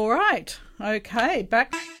 All right. Okay,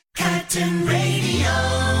 back. Curtin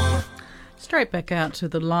Radio. Straight back out to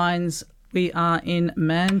the lines. We are in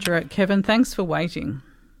Mandurah. Kevin, thanks for waiting.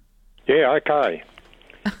 Yeah, okay.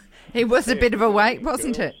 It was a bit of a wait,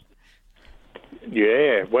 wasn't it?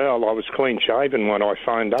 Yeah, well, I was clean shaven when I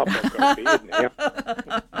phoned up. I've got a beard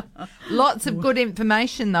now. Lots of good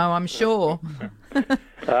information, though, I'm sure.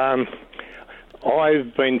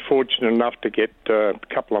 I've been fortunate enough to get a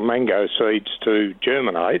couple of mango seeds to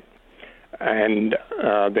germinate, and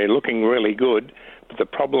they're looking really good. But the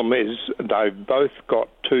problem is they've both got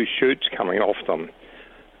two shoots coming off them.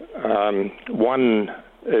 One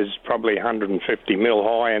is probably 150 mil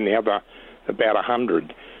high, and the other about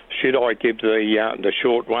 100. Should I give the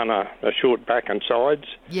short one a short back and sides?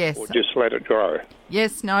 Yes. Or just let it grow?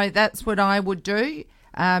 Yes, no, that's what I would do.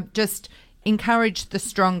 Just encourage the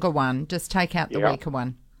stronger one. Just take out the weaker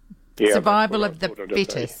one. Yeah, Survival that's of what I the thought it'd be.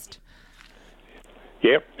 fittest.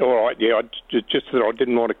 Yep, all right, yeah, just that I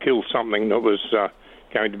didn't want to kill something that was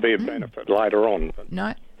going to be of benefit later on.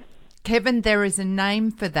 No. Kevin, there is a name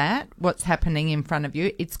for that, what's happening in front of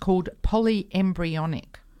you. It's called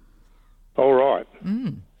polyembryonic. All right.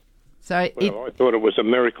 So I thought it was a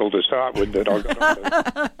miracle to start with that I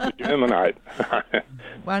got to germinate.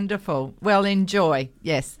 Wonderful. Well, enjoy.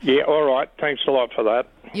 Yes. Yeah, all right. Thanks a lot for that.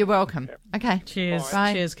 You're welcome. Okay. Cheers.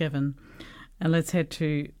 Bye. Cheers, Kevin. And let's head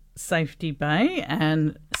to Safety Bay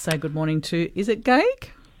and say good morning to, is it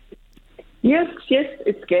Gaig? Yes,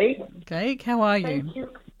 it's Gaig. Gaig, how are you?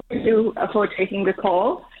 Thank you for taking the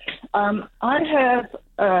call. I have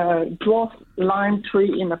a dwarf lime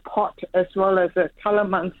tree in a pot as well as a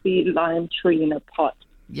calamansi lime tree in a pot.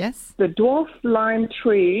 Yes. The dwarf lime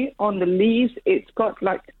tree, on the leaves, it's got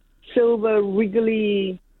like silver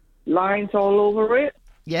wriggly lines all over it.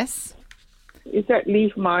 Yes. Is that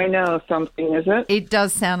leaf minor or something, is it? It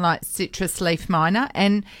does sound like citrus leaf minor,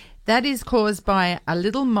 and that is caused by a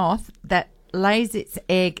little moth that lays its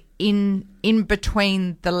egg in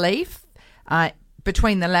between the leaf,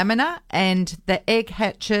 between the lamina, and the egg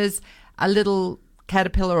hatches. A little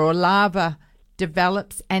caterpillar or larva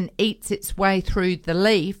develops and eats its way through the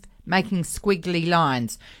leaf, making squiggly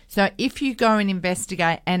lines. So if you go and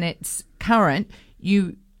investigate and it's current,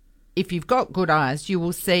 if you've got good eyes, you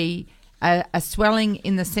will see a swelling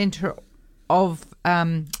in the centre of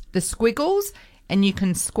the squiggles, and you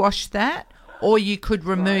can squash that, or you could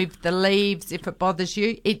remove the leaves if it bothers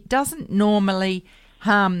you. It doesn't normally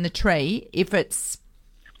harm the tree if it's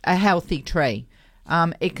a healthy tree.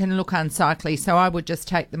 It can look unsightly, so I would just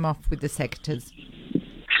take them off with the secateurs.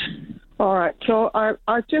 All right. So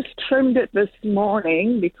I just trimmed it this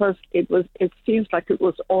morning because it seems like it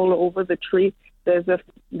was all over the tree. The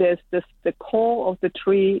core of the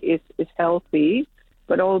tree is healthy,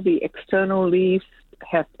 but all the external leaves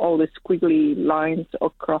have all the squiggly lines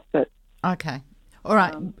across it. Okay. All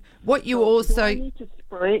right. What you also... Do I need to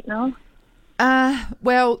spray it now?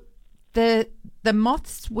 Well, the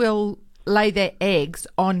moths will lay their eggs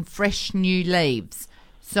on fresh new leaves.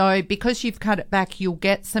 So because you've cut it back, you'll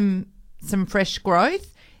get some fresh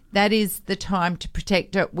growth. That is the time to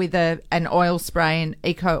protect it with an oil spray, an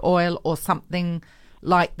eco oil or something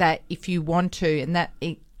like that if you want to, and that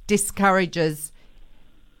it discourages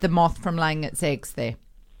the moth from laying its eggs there.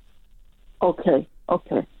 Okay.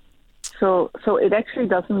 So it actually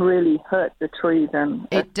doesn't really hurt the tree then?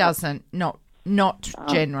 It doesn't. Not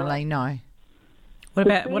generally, no. What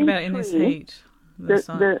about in this heat?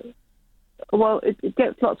 Well, it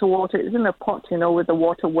gets lots of water. It's in a pot, with a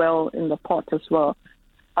water well in the pot as well.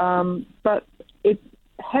 But it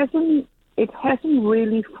hasn't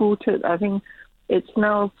really fruited. I think it's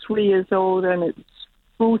now 3 years old, and it's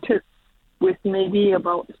fruited with maybe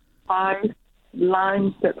about 5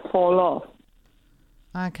 limes that fall off.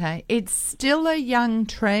 Okay. It's still a young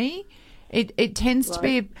tree. It tends to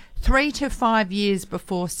be 3 to 5 years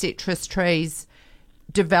before citrus trees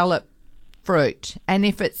develop fruit. And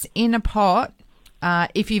if it's in a pot,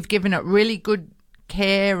 if you've given it really good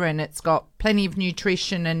care and it's got plenty of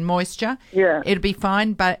nutrition and moisture, it'll be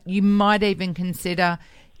fine. But you might even consider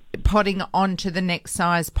potting onto the next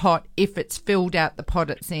size pot if it's filled out the pot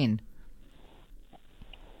it's in.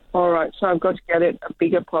 All right, so I've got to get it a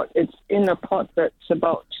bigger pot. It's in a pot that's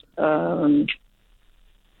about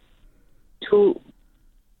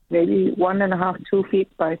maybe 1.5, 2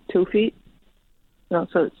 feet by 2 feet. No,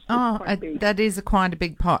 so it's quite big. That is quite a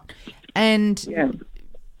big pot. And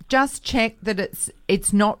just check that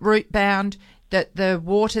it's not root bound, that the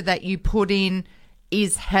water that you put in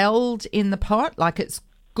is held in the pot, like it's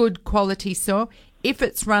good quality soil. If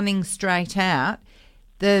it's running straight out,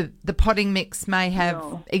 the potting mix may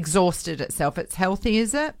have exhausted itself. It's healthy,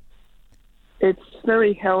 is it? It's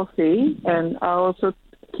very healthy, and I also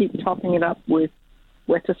keep topping it up with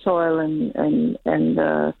wetter soil and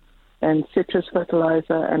citrus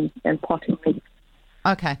fertilizer and potting mix.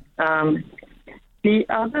 Okay. The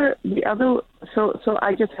other, so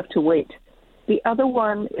I just have to wait. The other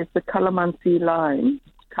one is the calamansi lime,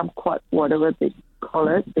 kumquat, whatever they call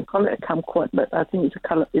it. They call it a kumquat, but I think it's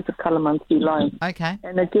a calamansi lime. Okay.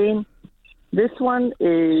 And again, this one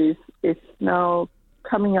is now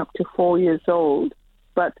coming up to 4 years old,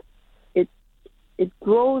 but it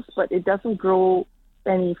grows, but it doesn't grow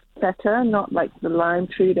any fatter, not like the lime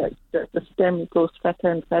tree that the stem grows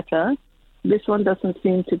fatter and fatter. This one doesn't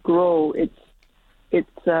seem to grow. It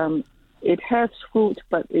has fruit,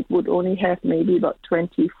 but it would only have maybe about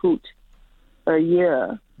 20 fruit a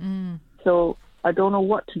year. So I don't know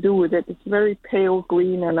what to do with it. It's very pale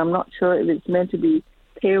green, and I'm not sure if it's meant to be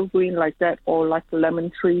pale green like that or like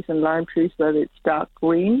lemon trees and lime trees where it's dark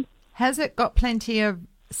green. Has it got plenty of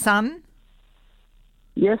sun?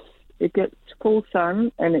 Yes, it gets full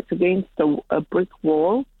sun, and it's against a brick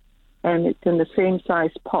wall, and it's in the same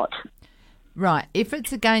size pot. Right. If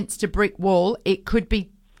it's against a brick wall, it could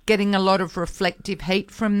be getting a lot of reflective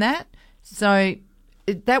heat from that. So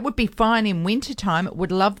that would be fine in wintertime. It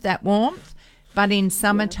would love that warmth. But in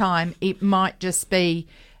summertime, it might just be,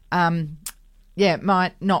 it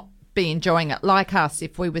might not be enjoying it, like us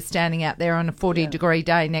if we were standing out there on a 40-degree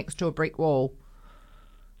day next to a brick wall.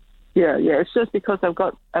 Yeah. It's just because I've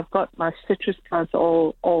got my citrus plants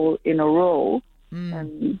all in a row,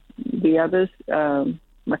 and the others,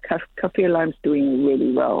 my kaffir lime's doing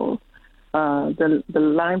really well. The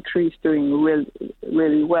lime tree's doing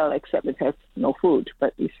really well, except it has no fruit.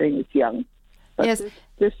 But you're saying it's young. But yes.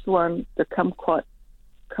 This one, the kumquat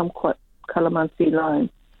calamansi lime,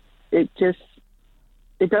 it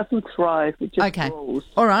doesn't thrive. It just grows.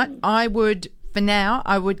 All right. For now,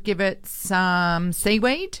 I would give it some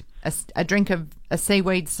seaweed, a drink of a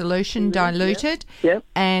seaweed solution diluted,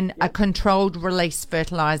 and a controlled release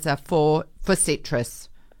fertilizer for citrus.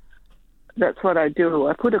 That's what I do.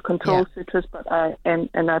 I put a controlled citrus, but I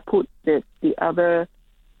put the other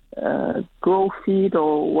grow feed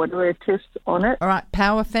or whatever it is on it. All right,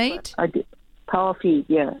 power feed? I did power feed,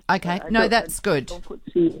 yeah. Okay, that's good. I don't put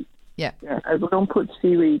seaweed. Yeah, I don't put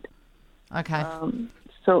seaweed. Okay.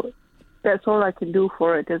 So that's all I can do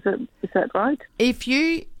for it. Is that right? If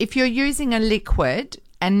you're using a liquid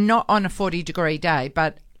and not on a 40-degree day,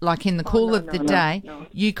 but like in the cool of the day,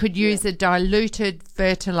 you could use a diluted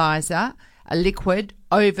fertilizer, a liquid,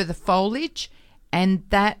 over the foliage, and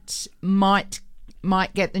that might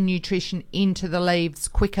get the nutrition into the leaves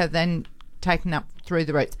quicker than taken up through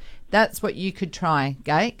the roots. That's what you could try,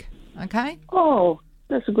 Gake. Okay? Oh,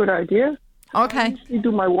 that's a good idea. Okay. I usually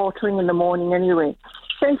do my watering in the morning anyway.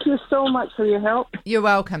 Thank you so much for your help. You're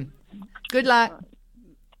welcome. Good luck.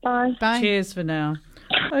 Bye. Bye. Cheers for now.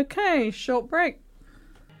 Okay, short break.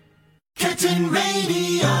 Curtin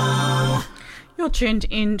Radio. You're tuned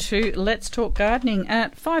into Let's Talk Gardening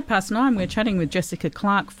at 9:05. We're chatting with Jessica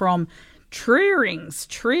Clark from Tree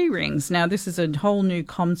Rings. Now, this is a whole new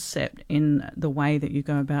concept in the way that you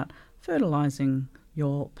go about fertilising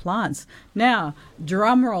your plants. Now,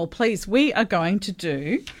 drum roll, please. We are going to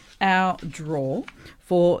do our draw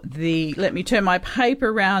for let me turn my paper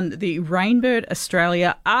around, the Rainbird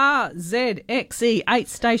Australia RZXE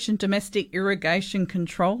 8-station domestic irrigation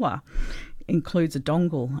controller. Includes a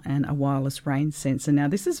dongle and a wireless rain sensor. Now,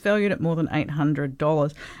 this is valued at more than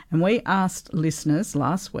 $800, and we asked listeners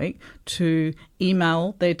last week to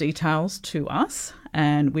email their details to us,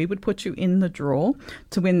 and we would put you in the draw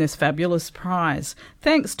to win this fabulous prize.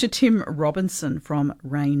 Thanks to Tim Robinson from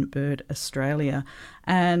Rainbird Australia.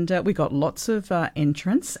 And we got lots of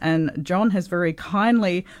entrants, and John has very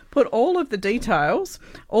kindly put all of the details,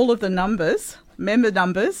 all of the numbers, member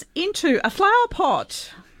numbers, into a flower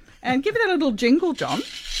pot. And give it a little jingle, John.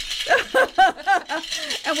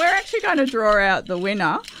 And we're actually going to draw out the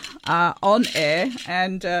winner on air.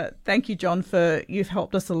 And thank you, John, you've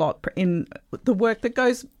helped us a lot in the work that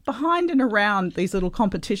goes behind and around these little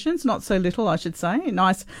competitions. Not so little, I should say.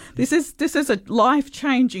 Nice. This is a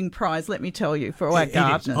life-changing prize, let me tell you, for our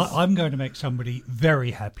gardeners. I'm going to make somebody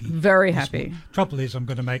very happy. Very happy. Trouble is, I'm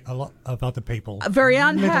going to make a lot of other people very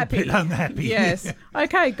unhappy. A little bit unhappy. Yes.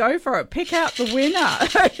 Okay, go for it. Pick out the winner.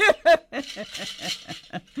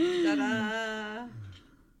 Ta-da.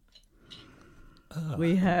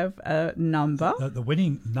 We have a number. The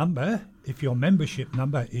winning number, if your membership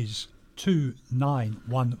number is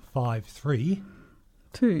 29153.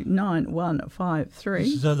 29153.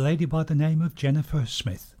 This is a lady by the name of Jennifer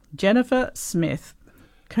Smith. Jennifer Smith.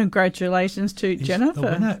 Congratulations to Jennifer. The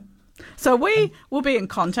winner. So we will be in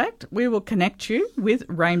contact. We will connect you with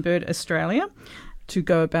Rainbird Australia to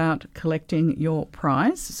go about collecting your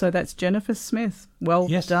prize. So that's Jennifer Smith. Well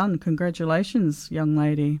done. Congratulations, young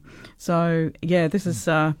lady. So, yeah, this is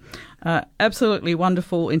absolutely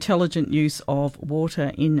wonderful, intelligent use of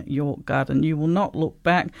water in your garden. You will not look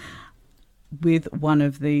back with one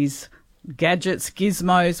of these gadgets,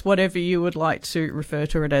 gizmos, whatever you would like to refer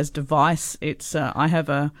to it as, device. It's I have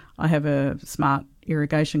a smart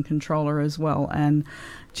irrigation controller as well, and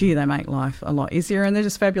gee, they make life a lot easier, and they're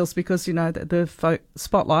just fabulous because, you know, the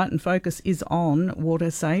spotlight and focus is on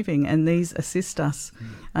water saving, and these assist us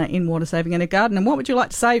in water saving in a garden. And what would you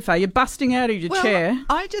like to say, Faye? You're busting out of your chair.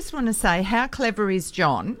 I just want to say, how clever is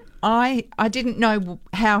John? I didn't know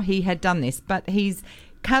how he had done this, but he's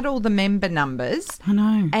cut all the member numbers. I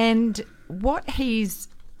know. And what he's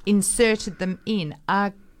inserted them in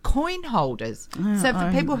are coin holders. So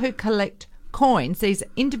for people who collect coins, these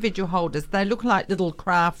individual holders, they look like little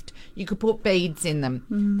craft. You could put beads in them.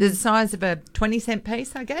 They're the size of a 20-cent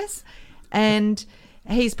piece, I guess. And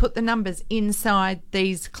he's put the numbers inside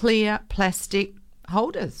these clear plastic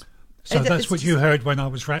holders. So that's what you heard when I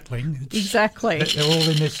was rattling. Exactly. They're all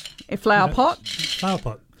in this flower pot. Flower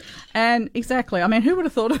pot. And exactly, I mean, who would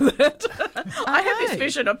have thought of that? I have this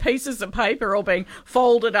vision of pieces of paper all being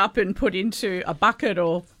folded up and put into a bucket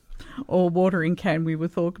or watering can we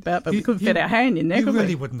would talk about, but we couldn't fit our hand in there. You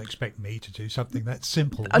really wouldn't expect me to do something that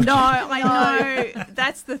simple. No, I know.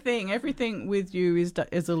 That's the thing. Everything with you is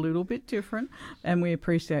a little bit different, and we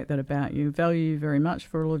appreciate that about you. Value you very much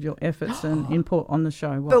for all of your efforts and input on the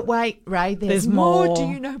show. But wait, Ray, there's more. Do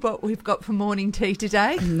you know what we've got for morning tea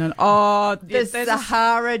today? No. The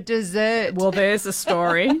Sahara dessert. Well, there's a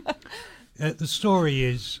story. The story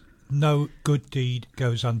is no good deed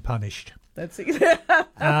goes unpunished. That's it.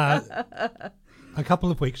 A couple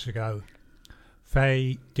of weeks ago,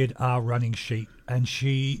 Faye did our running sheet, and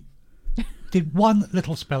she did one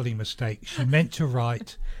little spelling mistake. She meant to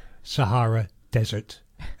write Sahara Desert,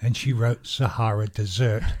 and she wrote Sahara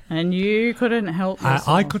Dessert. And you couldn't help yourself.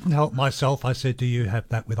 I couldn't help myself. I said, do you have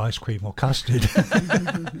that with ice cream or custard?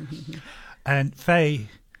 And Faye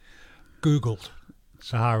Googled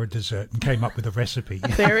Sahara Dessert and came up with a recipe.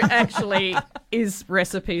 There actually is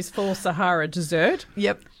recipes for Sahara Dessert.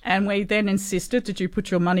 Yep. And we then insisted, did you put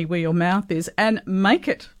your money where your mouth is and make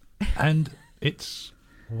it? And it's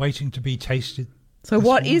waiting to be tasted. So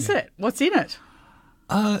what is it? What's in it?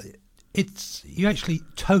 You actually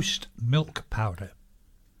toast milk powder.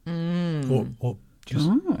 Or just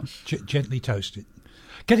gently toast it.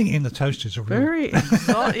 Getting it in the toaster is a real... Very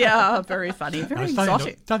exotic. Yeah, very funny. Very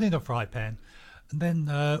exotic. Done in a fry pan. And then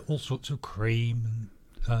all sorts of cream.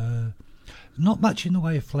 And, not much in the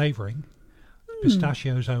way of flavouring.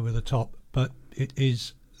 Pistachios over the top. But it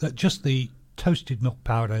is just the toasted milk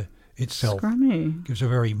powder itself gives a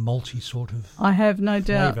very malty sort of I have no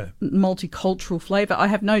flavour. doubt. Multicultural flavour. I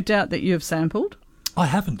have no doubt that you have sampled. I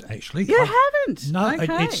haven't, actually. You haven't? No,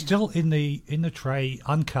 okay. It's still in the tray,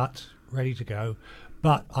 uncut, ready to go.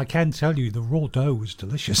 But I can tell you the raw dough was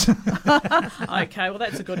delicious. Okay, well,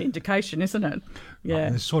 that's a good indication, isn't it? Yeah.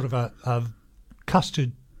 There's sort of a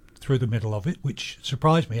custard through the middle of it, which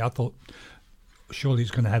surprised me. I thought surely it's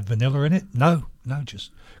going to have vanilla in it. No, just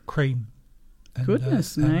cream. And,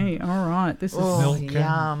 Goodness me. All right. This is milk.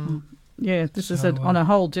 Yum. Yeah, this is on a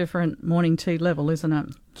whole different morning tea level, isn't it?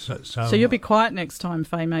 So you'll be quiet next time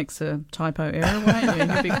Faye makes a typo error, won't you?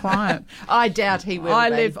 You'll be quiet. I doubt he will. I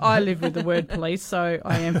live with the word police, so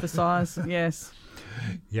I emphasise, yes.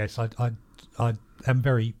 Yes, I am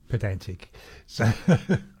very pedantic. So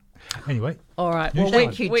anyway. All right. Well,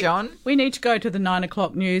 thank you, John. We need to go to the 9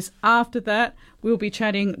 o'clock news. After that, we'll be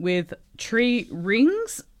chatting with Tree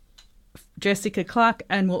Rings, Jessica Clark,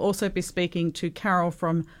 and we'll also be speaking to Carol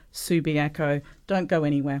from Subiaco. Don't go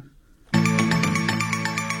anywhere.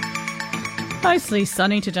 Mostly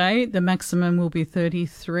sunny today. The maximum will be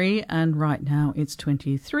 33 and right now it's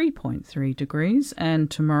 23.3 degrees.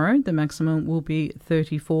 And tomorrow the maximum will be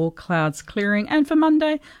 34, clouds clearing. And for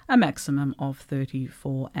Monday, a maximum of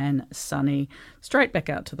 34 and sunny. Straight back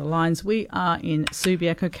out to the lines. We are in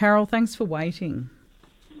Subiaco. Carol, thanks for waiting.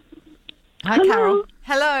 Hi, Hello. Carol.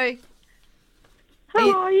 Hello.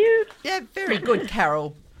 How are you? Yeah, very good,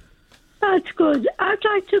 Carol. That's good. I'd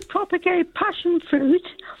like to propagate passion fruit,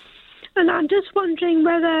 and I'm just wondering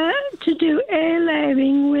whether to do air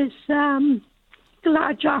layering with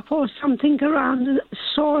Gladwrap or something around the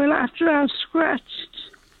soil after I've scratched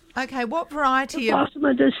Okay, what variety the of... bottom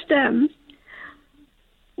of the stem.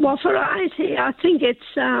 What variety? I think it's,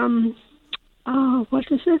 what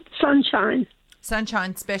is it? Sunshine.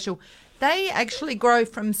 Sunshine Special. They actually grow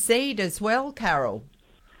from seed as well, Carol.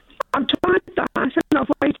 I've tried that and I've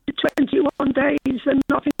waited 21 days and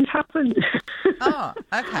nothing's happened. Oh,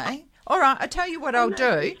 okay. All right, I'll tell you what I'll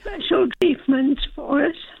do. Special treatment for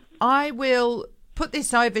it. I will put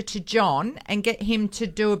this over to John and get him to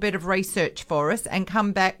do a bit of research for us and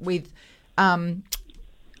come back with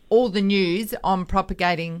all the news on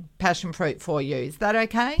propagating passion fruit for you. Is that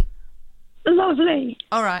okay? Lovely.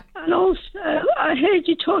 All right. And also, I heard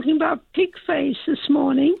you talking about pig face this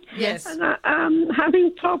morning. Yes. And I'm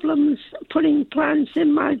having problems putting plants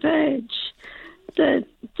in my veg that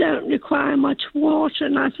don't require much water,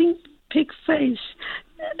 and I think pig face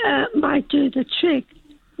might do the trick.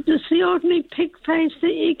 Does the ordinary pig face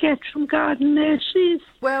that you get from garden nurseries?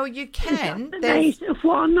 Well, you can. Is that the native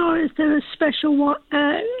one, or is there a special one,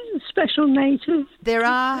 special native? There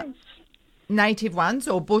are native ones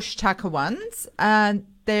or bush tucker ones.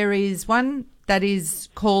 There is one that is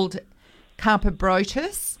called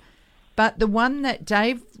Carpobrotus, but the one that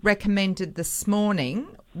Dave recommended this morning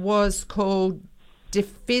was called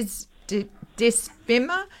Disphima,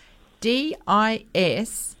 Disphyma,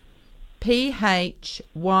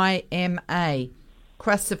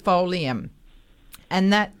 crucifolium,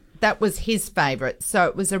 and that was his favourite. So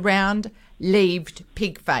it was a round-leaved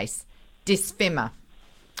pig face, Disphima.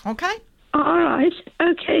 Okay? All right.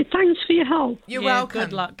 Okay, thanks for your help. You're welcome.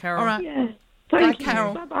 Good luck, Carol. All right. Yeah. Thank Bye, you.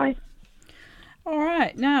 Carol. Bye-bye. All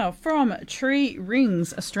right, now from Tree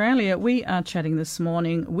Rings Australia, we are chatting this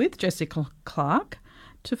morning with Jessica Clark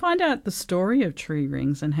to find out the story of tree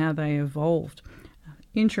rings and how they evolved.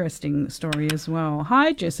 Interesting story as well.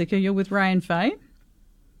 Hi, Jessica, you're with Ray and Faye.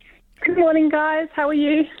 Good morning, guys. How are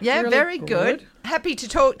you? Yeah, Really very good. good. Happy to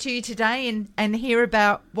talk to you today and hear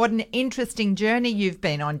about what an interesting journey you've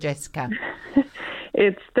been on, Jessica.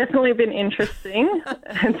 It's definitely been interesting.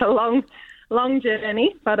 It's a long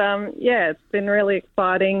journey, but it's been really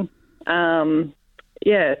exciting. With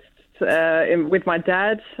my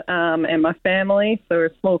dad and my family, so we're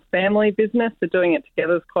a small family business, so doing it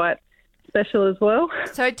together is quite special as well.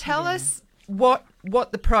 So tell us what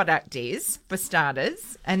the product is, for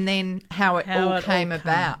starters, and then how it all came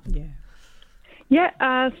about.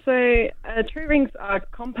 So tree rings are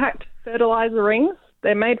compact fertiliser rings.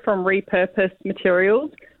 They're made from repurposed materials,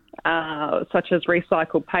 such as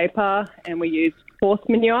recycled paper, and we use horse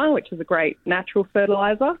manure, which is a great natural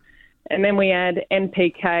fertiliser. And then we add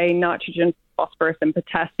NPK, nitrogen, phosphorus and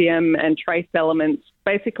potassium and trace elements,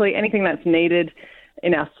 basically anything that's needed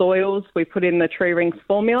in our soils. We put in the tree rings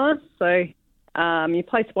formula. So you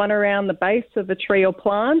place one around the base of a tree or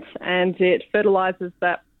plant and it fertilises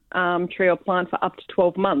that tree or plant for up to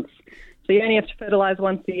 12 months. So you only have to fertilise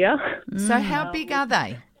once a year. So how big are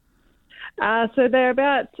they? So they're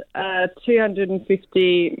about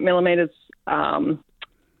 250 millimetres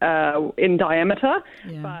in diameter,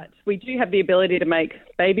 but we do have the ability to make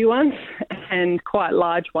baby ones and quite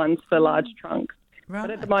large ones for large trunks. Right. But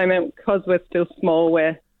at the moment, because we're still small,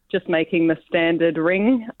 we're just making the standard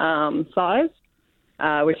ring size,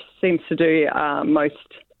 which seems to do most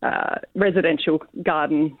residential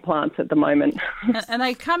garden plants at the moment. And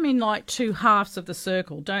they come in like two halves of the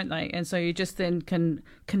circle, don't they? And so you just then can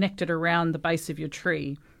connect it around the base of your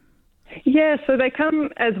tree. Yeah, so they come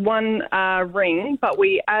as one ring, but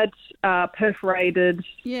we add perforated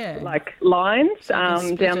lines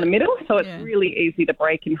down the middle, so it's really easy to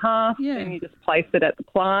break in half. And you just place it at the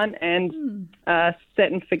plant and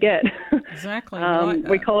set and forget. Exactly.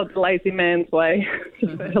 We call it the lazy man's way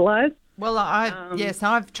to fertilise. Well,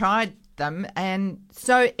 I've tried them and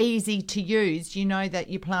so easy to use. You know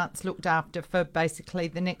that your plant's looked after for basically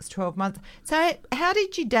the next 12 months. So how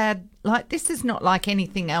did your dad, this is not like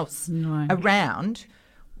anything else around.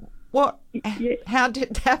 How did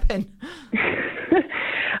it happen?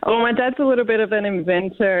 Well, my dad's a little bit of an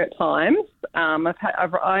inventor at times.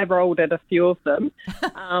 I've rolled at a few of them,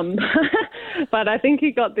 but I think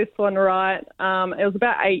he got this one right. It was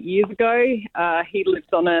about 8 years ago. He lives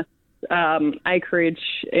on a acreage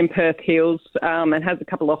in Perth Hills and has a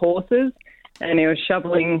couple of horses, and he was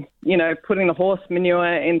shoveling, putting the horse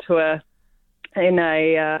manure into a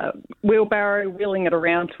wheelbarrow, wheeling it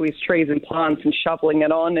around to his trees and plants and shoveling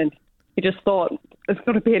it on, and he just thought there's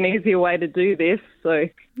got to be an easier way to do this. So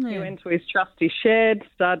he went to his trusty shed,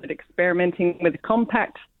 started experimenting with a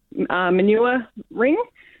compact manure ring,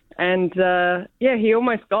 and he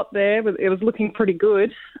almost got there. It was looking pretty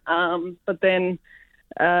good, but then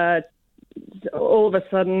all of a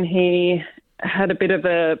sudden he had a bit of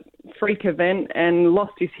a freak event and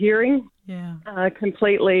lost his hearing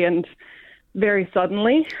completely and very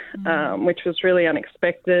suddenly, which was really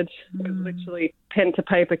unexpected. It was literally pen to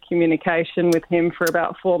paper communication with him for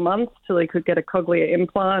about 4 months till he could get a cochlear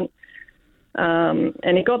implant.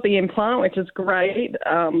 And he got the implant, which is great,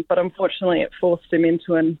 but unfortunately it forced him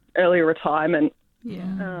into an early retirement.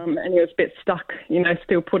 And he was a bit stuck,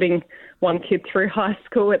 still putting one kid through high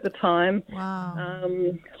school at the time. Wow.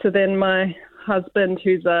 So then my husband,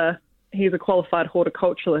 he's a qualified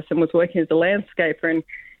horticulturalist and was working as a landscaper, and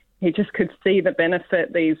he just could see the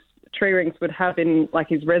benefit these tree rings would have in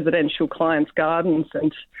his residential clients' gardens.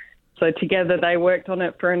 And so together they worked on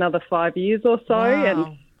it for another 5 years or so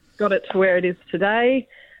and got it to where it is today.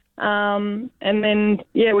 And then,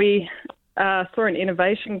 we saw an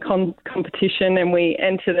innovation competition and we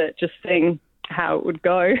entered it just seeing how it would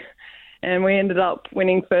go. And we ended up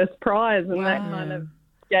winning first prize, and that kind of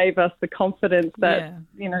gave us the confidence that,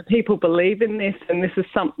 people believe in this, and this is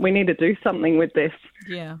we need to do something with this.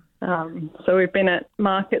 Yeah. So we've been at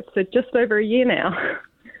markets for just over a year now.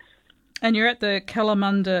 And you're at the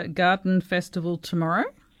Kalamunda Garden Festival tomorrow?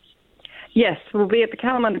 Yes, we'll be at the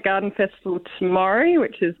Kalamunda Garden Festival tomorrow,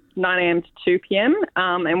 which is 9 a.m. to 2 p.m.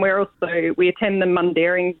 And we attend the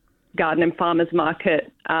Mundaring Garden and Farmers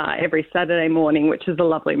Market every Saturday morning, which is a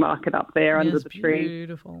lovely market up there under the tree.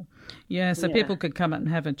 Beautiful. Yeah, so people could come and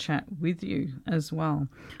have a chat with you as well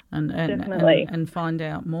and find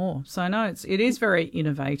out more. So no, it is very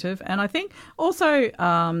innovative, and I think also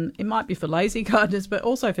it might be for lazy gardeners, but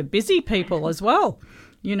also for busy people as well.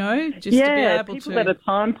 Just to be able people that are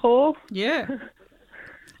time poor. Yeah.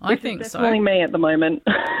 I think so. Definitely me at the moment.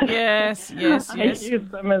 Yes. I use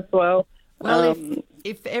them as well. Well,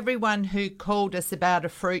 if everyone who called us about a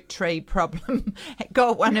fruit tree problem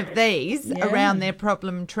got one of these around their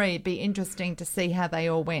problem tree, it'd be interesting to see how they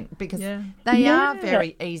all went, because they are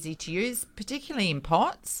very easy to use, particularly in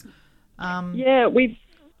pots.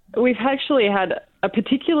 We've actually had a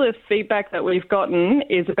particular feedback that we've gotten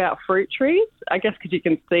is about fruit trees, I guess because you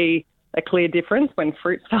can see a clear difference when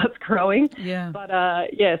fruit starts growing. Yeah. But,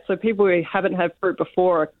 so people who haven't had fruit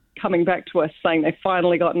before are coming back to us saying they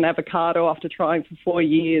finally got an avocado after trying for 4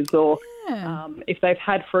 years, or if they've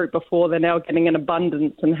had fruit before, they're now getting an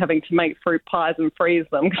abundance and having to make fruit pies and freeze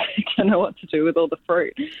them because they don't know what to do with all the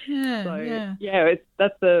fruit.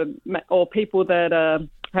 Or people that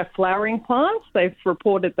have flowering plants, they've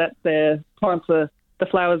reported that their plants the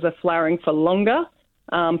flowers are flowering for longer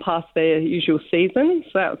past their usual season,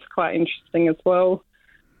 so that's quite interesting as well.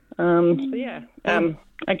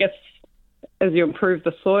 I guess as you improve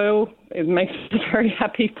the soil, it makes it a very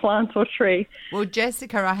happy plant or tree. Well,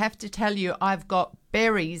 Jessica, I have to tell you, I've got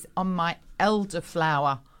berries on my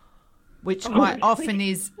elderflower, which quite often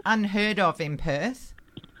is unheard of in Perth.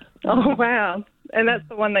 Oh, wow. And that's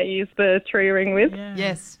the one that you use the tree ring with? Yeah.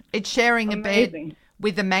 Yes. It's sharing a bed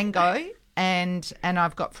with a mango, and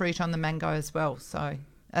I've got fruit on the mango as well. So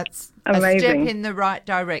that's a step in the right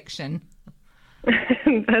direction.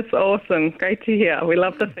 That's awesome. Great to hear. We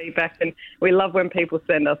love the feedback, and we love when people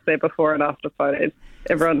send us their before and after photos.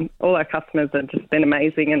 All our customers have just been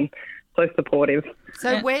amazing and so supportive.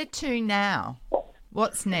 So where to now?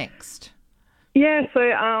 What's next? Yeah, so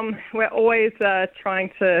we're always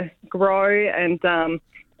trying to grow and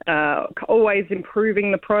always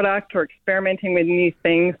improving the product or experimenting with new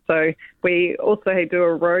things. So we also do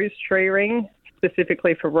a rose tree ring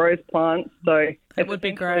specifically for rose plants. So it would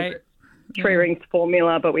be great. Tree rings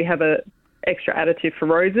formula, but we have a extra additive for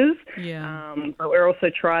roses. Yeah. But we're also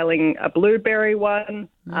trialling a blueberry one.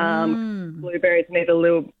 Blueberries need a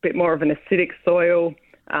little bit more of an acidic soil.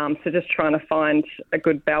 So just trying to find a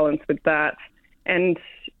good balance with that. And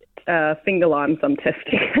finger limes I'm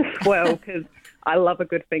testing as well, because I love a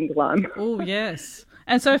good finger lime. Oh, yes.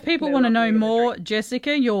 And so if people want to know more,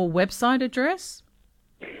 Jessica, your website address?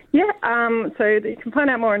 Yeah, so you can find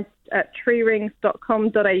out more at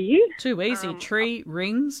treerings.com.au. Too easy,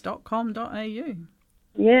 treerings.com.au.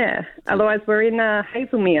 Yeah. Otherwise, we're in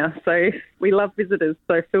Hazelmere, so we love visitors.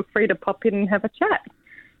 So feel free to pop in and have a chat.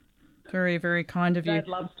 Very, very kind of you. Dad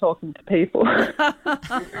loves talking to people. He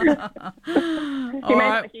may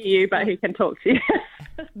not hear you, but he can talk to you.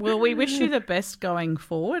 Well, we wish you the best going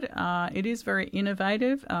forward. It is very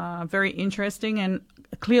innovative, very interesting, and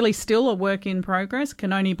clearly still a work in progress,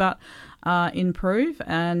 can only but improve.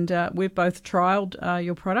 And we've both trialled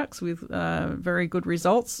your products with very good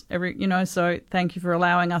results. So thank you for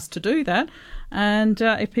allowing us to do that. And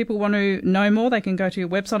if people want to know more, they can go to your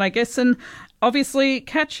website, I guess, and obviously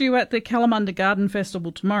catch you at the Kalamunda Garden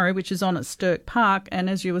Festival tomorrow, which is on at Stirk Park. And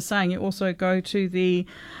as you were saying, you also go to the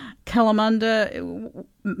Kalamunda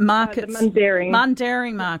markets. The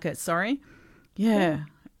Mundaring market, sorry. Yeah,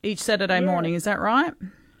 each Saturday morning. Is that right?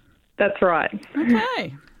 That's right.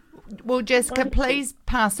 Okay. Well, Jessica, please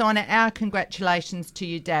pass on our congratulations to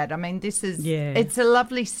your dad. I mean, it's a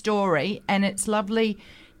lovely story, and it's lovely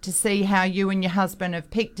to see how you and your husband have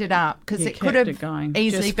picked it up, because it could have easily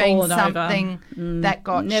Just been fallen over. something that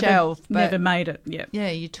got shelved. But never made it, Yeah,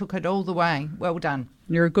 you took it all the way. Well done.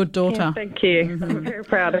 You're a good daughter. Yeah, thank you. I'm very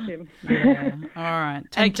proud of him. Yeah. All right.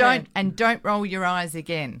 Take care. Don't roll your eyes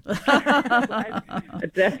again. I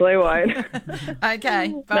definitely won't.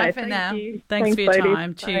 Okay, bye for now. Thanks for your ladies.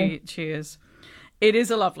 time. Cheers. It is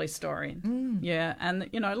a lovely story. Yeah, and,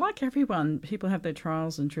 like everyone, people have their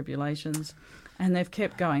trials and tribulations, and they've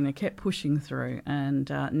kept going. They kept pushing through, and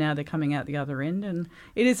now they're coming out the other end, and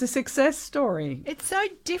it is a success story. It's so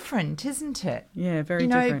different, isn't it? Yeah, very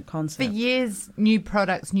different concept. For years, new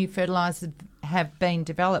products, new fertilisers have been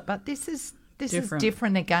developed, but this is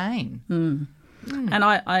different again. And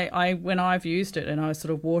I when I've used it and I was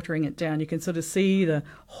sort of watering it down, you can sort of see the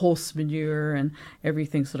horse manure and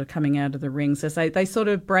everything sort of coming out of the rings as they sort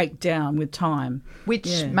of break down with time.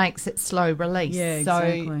 Which makes it slow release. Yeah,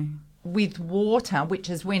 exactly. So with water, which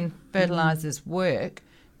is when fertilisers work,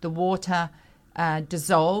 the water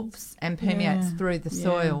dissolves and permeates through the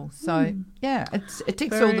soil. So, it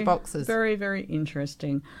ticks all the boxes. Very, very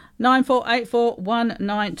interesting.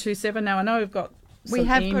 94841927. Now, I know we've got We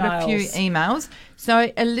have got a few emails.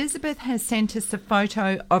 So Elizabeth has sent us a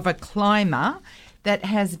photo of a climber that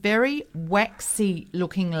has very waxy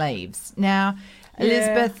looking leaves. Now,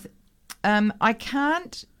 Elizabeth, I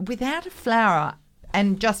can't, without a flower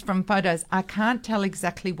and just from photos, I can't tell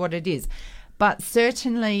exactly what it is. But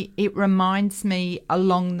certainly it reminds me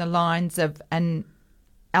along the lines of an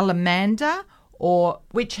alamander,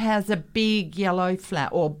 which has a big yellow flower,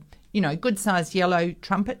 or, good sized yellow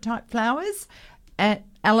trumpet type flowers.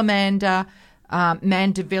 Alamander,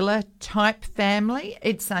 mandevilla type family.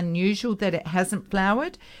 It's unusual that it hasn't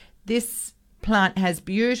flowered. This plant has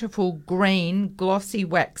beautiful green, glossy,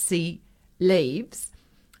 waxy leaves,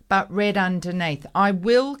 but red underneath. I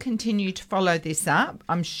will continue to follow this up.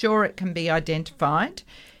 I'm sure it can be identified.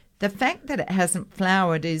 The fact that it hasn't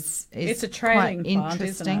flowered is it's a trailing quite plant,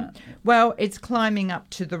 interesting. isn't it? Well, it's climbing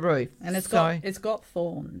up to the roof, and it's got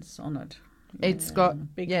thorns on it. It's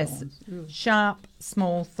got big thorns. Sharp,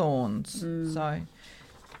 small thorns. So,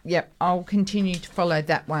 I'll continue to follow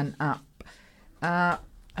that one up.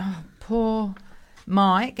 Poor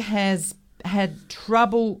Mike has had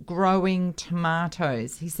trouble growing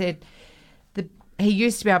tomatoes. He said he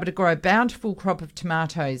used to be able to grow a bountiful crop of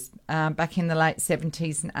tomatoes back in the late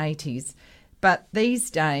 70s and 80s. But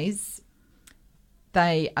these days,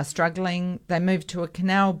 they are struggling. They moved to a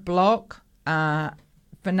canal block.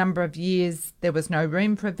 For a number of years, there was no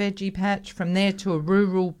room for a veggie patch. From there to a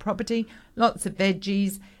rural property, lots of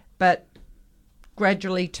veggies, but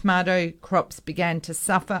gradually tomato crops began to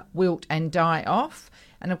suffer, wilt and die off.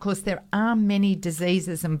 And of course, there are many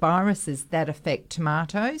diseases and viruses that affect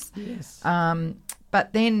tomatoes. Yes.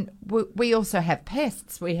 But then we also have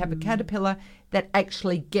pests. We have a caterpillar that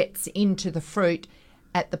actually gets into the fruit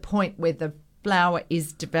at the point where the flower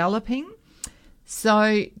is developing.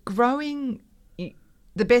 So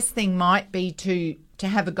the best thing might be to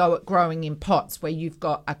have a go at growing in pots where you've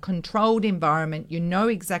got a controlled environment, you know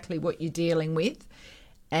exactly what you're dealing with,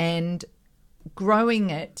 and growing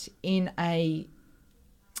it in an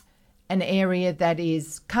area that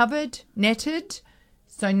is covered, netted,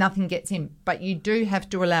 so nothing gets in. But you do have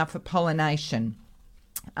to allow for pollination.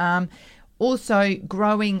 Also,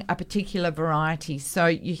 growing a particular variety. So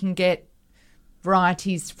you can get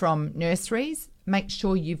varieties from nurseries. Make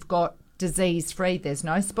sure you've got disease-free. There's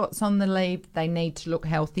no spots on the leaf. They need to look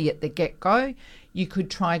healthy at the get-go. You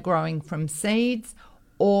could try growing from seeds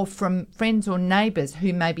or from friends or neighbours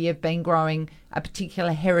who maybe have been growing a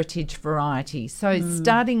particular heritage variety. So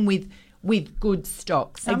starting with with good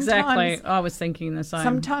stock. Exactly. I was thinking the same.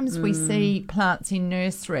 Sometimes we see plants in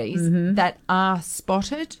nurseries that are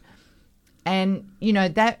spotted, and, you know,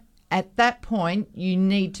 that at that point you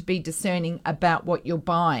need to be discerning about what you're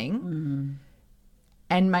buying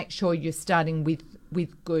and make sure you're starting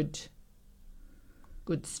with good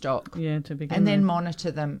stock. Yeah, to begin and then with.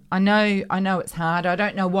 monitor them. I know it's hard. I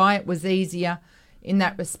don't know why it was easier in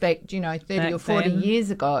that respect, you know, 30 Back or 40 then.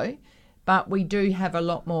 years ago, but we do have a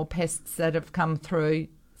lot more pests that have come through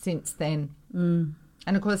since then. And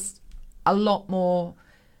of course, a lot more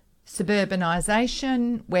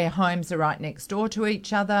suburbanisation, where homes are right next door to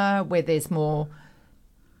each other, where there's more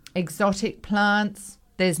exotic plants,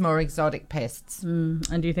 there's more exotic pests.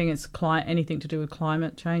 And do you think it's anything to do with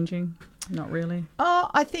climate changing? Not really.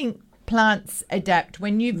 Oh, I think plants adapt.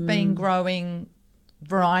 When you've been growing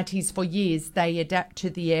varieties for years, they adapt to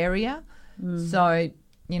the area. So,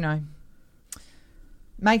 you know,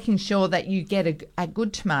 making sure that you get a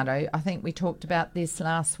good tomato. I think we talked about this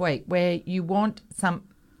last week, where you want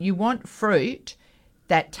fruit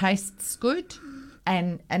that tastes good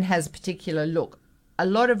and has a particular look. A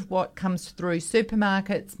lot of what comes through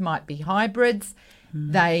supermarkets might be hybrids.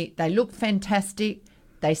 They look fantastic.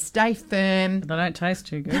 They stay firm. They don't taste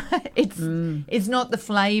too good. It's not the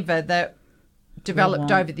flavour that developed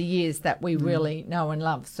want. over the years that we really know and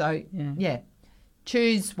love. So, yeah,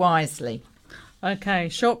 choose wisely. Okay,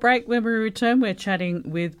 short break. When we return, we're chatting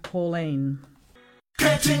with Pauline.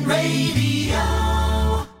 Curtin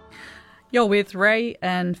Radio. You're with Ray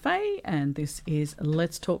and Faye, and this is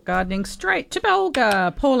Let's Talk Gardening straight to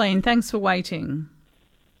Belga. Pauline, thanks for waiting.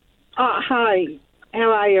 Hi. How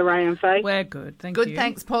are you, Ray and Faye? We're good, thank you. Good,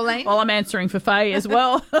 thanks, Pauline. Well, I'm answering for Faye as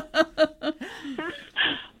well. Look,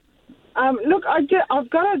 I've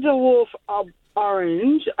got a dwarf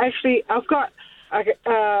orange. Actually, I've got a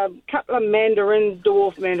couple of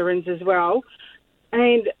dwarf mandarins as well,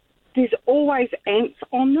 and there's always ants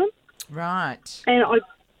on them. Right. And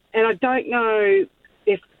I don't know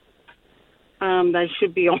if they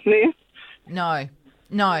should be on there.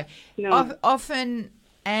 No. Often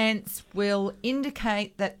ants will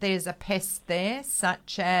indicate that there's a pest there,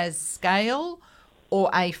 such as scale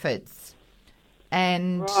or aphids.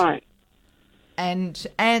 And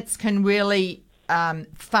ants can really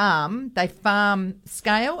farm. They farm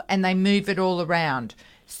scale and they move it all around.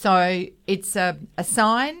 So it's a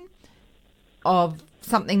sign of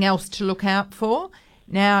something else to look out for.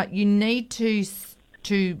 Now, you need to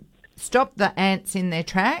stop the ants in their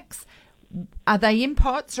tracks. Are they in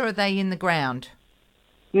pots or are they in the ground?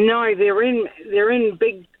 No, they're in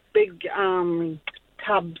big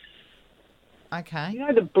tubs. Okay. You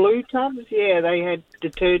know the blue tubs? Yeah, they had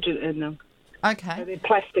detergent in them. Okay. So they're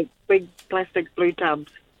big plastic blue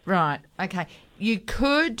tubs. Right. Okay. You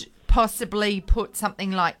could possibly put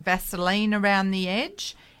something like Vaseline around the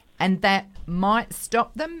edge, and that might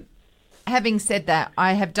stop them. Having said that,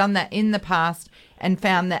 I have done that in the past and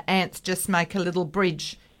found that ants just make a little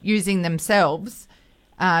bridge using themselves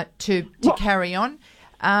to carry on.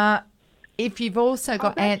 If you've also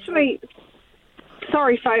got ants...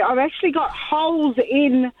 Sorry, Faye, I've actually got holes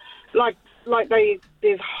in,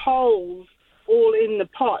 there's holes all in the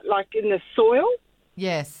pot, like in the soil.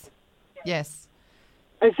 Yes. Is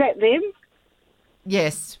that them?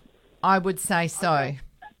 Yes, I would say so. Okay.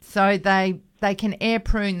 So they can air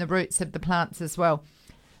prune the roots of the plants as well.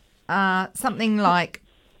 Something like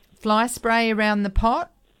fly spray around the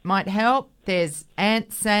pot might help. There's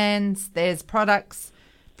ant sands, there's products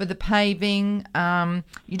for the paving.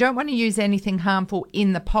 You don't want to use anything harmful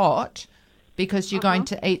in the pot because you're going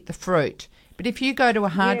to eat the fruit. But if you go to a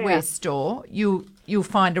hardware store, you'll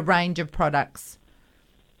find a range of products.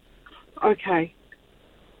 Okay.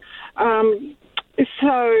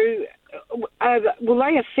 So will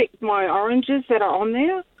they affect my oranges that are on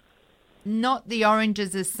there? Not the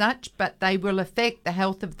oranges as such, but they will affect the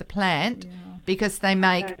health of the plant because they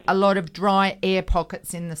make a lot of dry air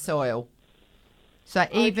pockets in the soil. So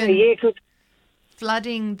even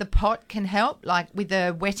flooding the pot can help, like with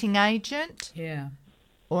a wetting agent. Yeah.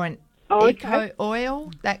 Or an eco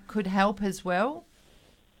oil, that could help as well.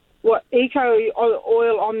 What, eco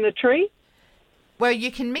oil on the tree? Well,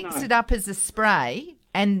 you can mix it up as a spray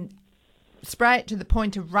and spray it to the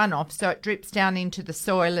point of runoff so it drips down into the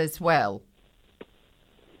soil as well.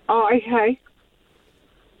 Oh, okay.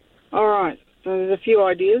 All right. So there's a few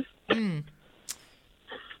ideas.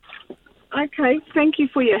 Okay. Thank you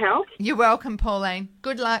for your help. You're welcome, Pauline.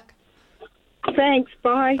 Good luck. Thanks.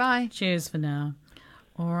 Bye. Bye. Cheers for now.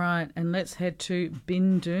 All right, and let's head to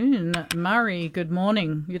Bindoon. Murray, good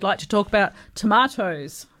morning. You'd like to talk about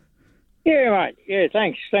tomatoes? Yeah, mate. Yeah,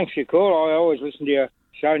 thanks. Thanks for your call. I always listen to your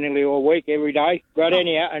so nearly all week, every day. But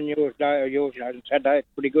anyhow, and yours on Saturday, it's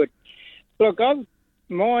pretty good. Look,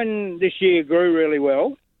 mine this year grew really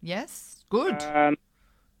well. Yes, good.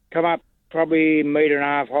 Come up probably 1.5 metre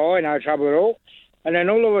high, no trouble at all. And then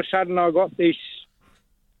all of a sudden I got this,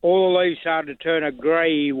 all the leaves started to turn a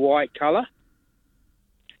grey-white colour.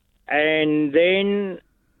 And then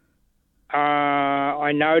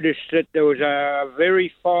I noticed that there was a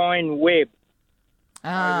very fine web.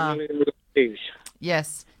 Leaves.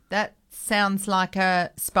 Yes, that sounds like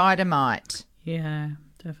a spider mite. Yeah,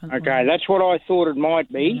 definitely. Okay, that's what I thought it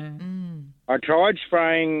might be. Yeah. I tried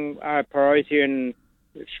spraying Prothean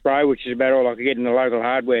spray, which is about all I could get in the local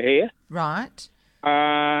hardware here. Right.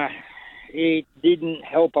 It didn't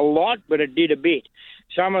help a lot, but it did a bit.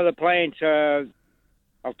 Some of the plants,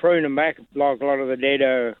 I've pruned them back, like a lot of the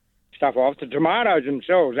dead stuff off. The tomatoes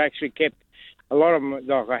themselves actually kept a lot of them.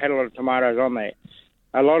 Like I had a lot of tomatoes on there.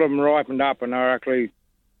 A lot of them ripened up, and they're actually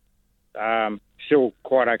still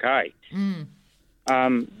quite okay.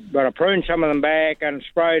 But I pruned some of them back and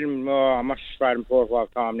sprayed them. Oh, I must have sprayed them 4 or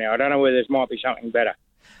 5 times now. I don't know whether there might be something better.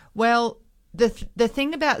 Well, the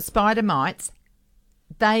thing about spider mites,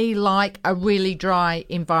 they like a really dry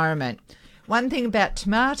environment. One thing about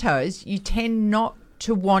tomatoes, you tend not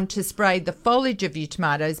to want to spray the foliage of your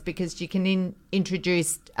tomatoes because you can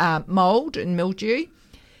introduce mould and mildew.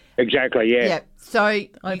 Exactly, yeah. Yeah, so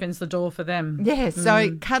opens the door for them. Yeah,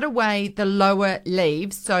 so cut away the lower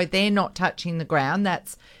leaves so they're not touching the ground.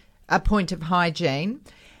 That's a point of hygiene.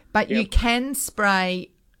 But you can spray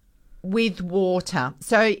with water.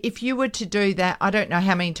 So if you were to do that, I don't know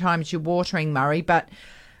how many times you're watering, Murray, but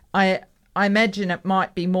I imagine it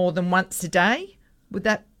might be more than once a day. Would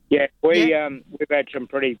that? Yeah, we've had some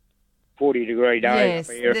pretty 40-degree days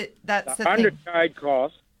up here. That's the under thing. shade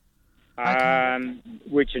cloth,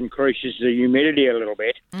 which increases the humidity a little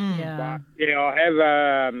bit. Yeah. But, I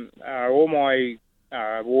have all my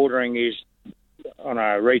watering is on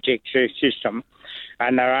a Retex system,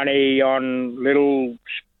 and they're only on little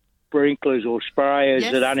sprinklers or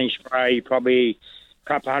sprayers that only spray probably a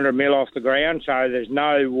couple of 100 mil off the ground, so there's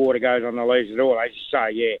no water goes on the leaves at all. They just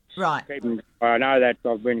say, right. I know that.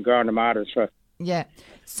 I've been growing tomatoes for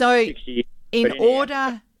So 60 years. In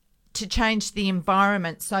order to change the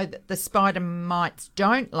environment so that the spider mites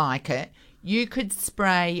don't like it, you could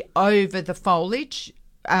spray over the foliage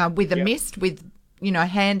with a mist, with,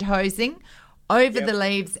 hand hosing, over the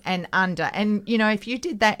leaves and under. And, if you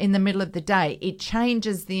did that in the middle of the day, it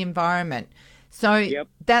changes the environment. So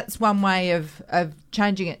that's one way of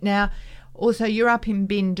changing it. Now, also, you're up in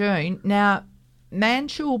Bindoon. Now,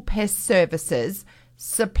 Manchell Pest Services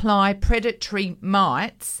supply predatory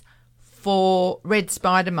mites for red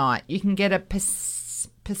spider mite. You can get a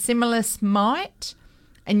Pacimilus mite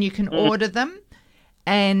and you can order them.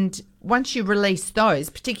 And once you release those,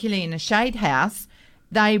 particularly in a shade house,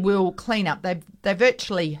 they will clean up. They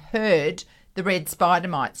virtually herd the red spider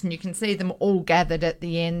mites, and you can see them all gathered at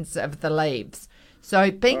the ends of the leaves.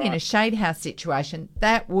 So being in a shade house situation,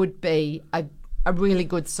 that would be a really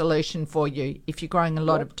good solution for you if you're growing a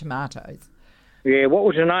lot of tomatoes. Yeah, what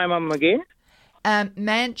was the name of them again?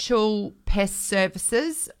 Manchell Pest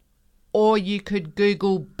Services, or you could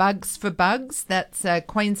Google Bugs for Bugs. That's a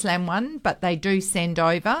Queensland one, but they do send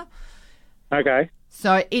over. Okay.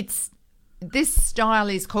 So this style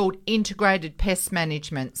is called integrated pest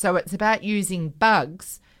management. So it's about using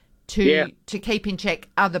bugs to keep in check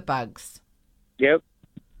other bugs. Yep.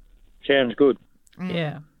 Sounds good.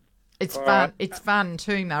 Yeah. It's fun. Right. It's fun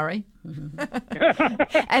too, Murray.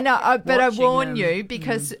 And I warn you,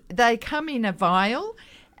 because they come in a vial,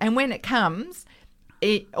 and when it comes,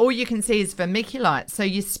 all you can see is vermiculite. So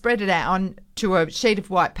you spread it out onto a sheet of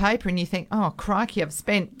white paper, and you think, "Oh crikey, I've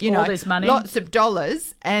spent all this money, lots of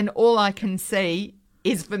dollars, and all I can see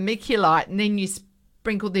is vermiculite." And then you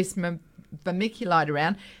sprinkle this vermiculite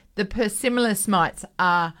around. The Pacimilus mites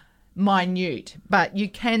are minute, but you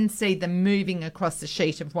can see them moving across a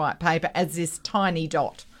sheet of white paper as this tiny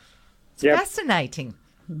dot. It's fascinating.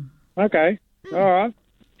 Okay. All right.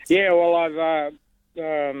 Yeah, well, I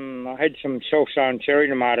had some self-sown cherry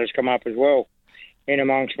tomatoes come up as well in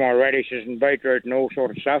amongst my radishes and beetroot and all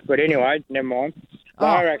sort of stuff. But anyway, never mind.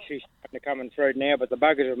 They're actually starting to come and fruit now, but the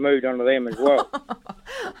buggers have moved onto them as well.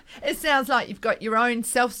 It sounds like you've got your own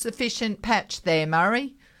self-sufficient patch there,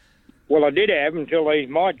 Murray. Well, I did have until these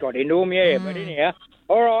mites got into them, But anyhow,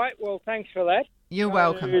 all right. Well, thanks for that. You're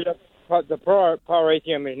welcome. The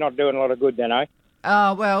Prothean is not doing a lot of good then, eh?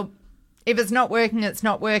 Oh, well, if it's not working, it's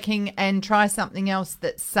not working, and try something else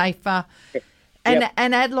that's safer. And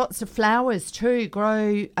add lots of flowers too.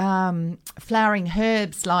 Grow flowering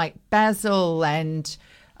herbs like basil and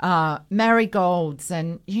marigolds,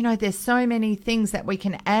 and, there's so many things that we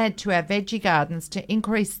can add to our veggie gardens to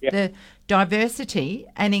increase the diversity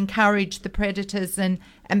and encourage the predators and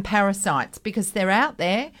parasites, because they're out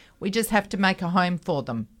there. We just have to make a home for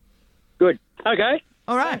them. Good. Okay.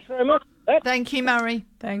 All right. Thanks very much. Thank you, Murray.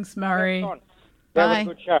 Thanks, Murray. Bye. Have a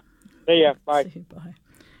good show. See ya. Bye. Bye.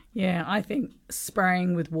 Yeah, I think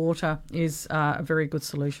spraying with water is a very good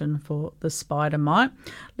solution for the spider mite.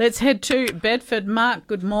 Let's head to Bedford. Mark,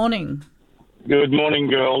 good morning. Good morning,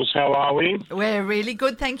 girls. How are we? We're really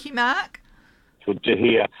good, thank you, Mark. Good to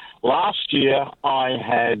hear. Last year, I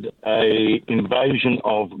had a invasion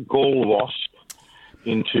of gall wasp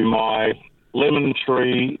into my lemon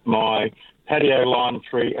tree, my patio lime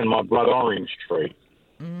tree, and my blood orange tree.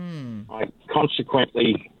 I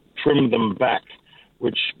consequently trimmed them back,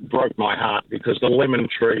 which broke my heart, because the lemon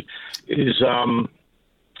tree is...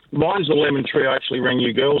 mine's the lemon tree I actually rang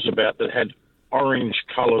you girls about that had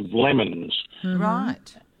orange-coloured lemons.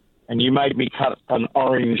 Right. And you made me cut an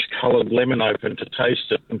orange-coloured lemon open to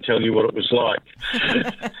taste it and tell you what it was like.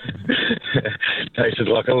 Tasted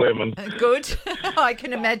like a lemon. Good. I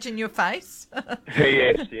can imagine your face.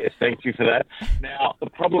 Yes, thank you for that. Now, the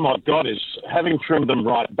problem I've got is, having trimmed them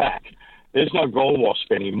right back, there's no gall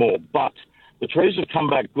wasp anymore, but the trees have come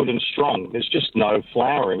back good and strong. There's just no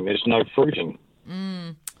flowering. There's no fruiting.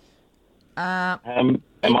 Am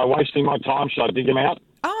I wasting my time? Should I dig them out?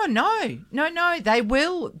 Oh, no. They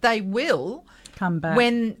will come back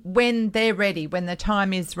when they're ready, when the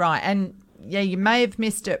time is right. And, you may have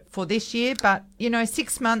missed it for this year, but,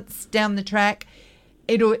 6 months down the track,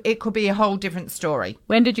 it could be a whole different story.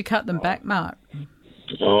 When did you cut them back, Mark?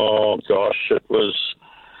 Oh, gosh, it was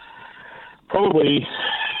probably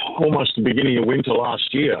almost the beginning of winter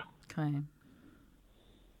last year. Okay.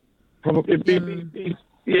 Probably,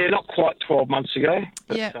 not quite 12 months ago.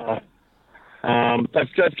 But,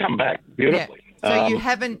 they've come back beautifully. So you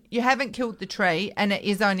haven't killed the tree, and it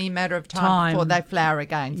is only a matter of time before they flower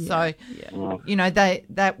again. So,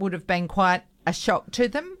 that would have been quite a shock to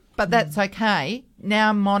them, but that's okay.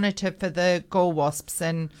 Now monitor for the gall wasps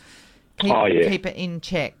and keep it in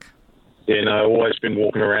check. Yeah, no, I've always been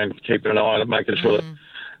walking around keeping an eye on it, making sure that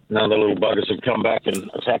none of the little buggers have come back and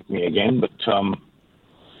attacked me again. But,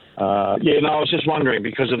 I was just wondering,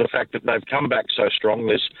 because of the fact that they've come back so strong,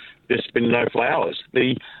 there's been no flowers.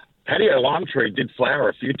 The patio lime tree did flower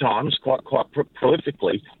a few times, quite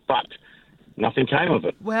prolifically, but nothing came of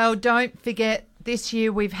it. Well, don't forget, this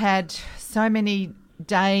year we've had so many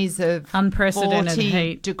days of unprecedented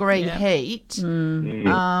 40-degree heat.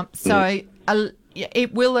 So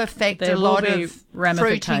it will affect a lot of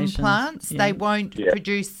fruiting plants. They won't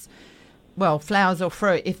produce, flowers or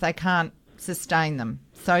fruit if they can't sustain them.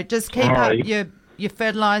 So just keep up your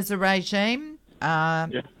fertiliser regime.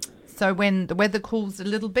 So when the weather cools a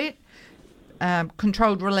little bit,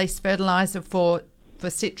 controlled release fertiliser for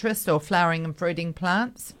citrus or flowering and fruiting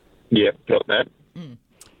plants. Yeah, got that.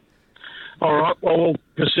 All right, well, we'll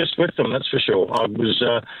persist with them, that's for sure. I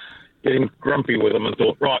was getting grumpy with them and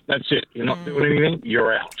thought, right, that's it. You're not doing anything,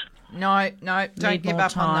 you're out. No, don't give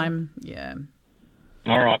up on them. Yeah.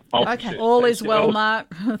 All right. Okay. All is well, Mark.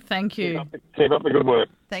 Thank you. Keep up the good work.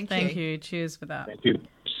 Thank you. Cheers for that. Thank you.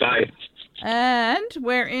 Stay. And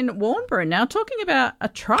we're in Warnbro now, talking about a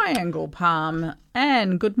triangle palm.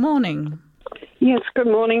 Anne, good morning. Yes, good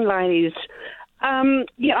morning, ladies. I've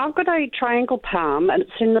got a triangle palm, and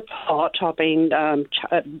it's in the pot. I've been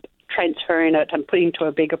transferring it and putting into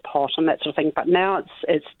a bigger pot and that sort of thing. But now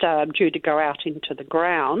it's due to go out into the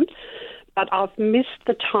ground. But I've missed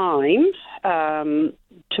the time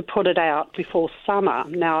to put it out before summer.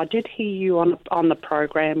 Now, I did hear you on the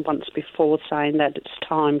program once before saying that it's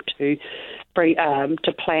time to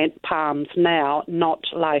plant palms now, not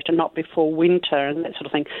later, not before winter and that sort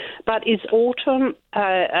of thing. But is autumn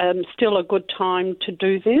still a good time to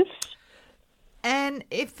do this? And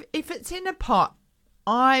if it's in a pot,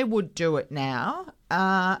 I would do it now.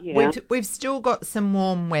 We've still got some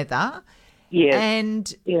warm weather. Yes.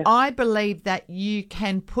 And I believe that you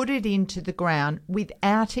can put it into the ground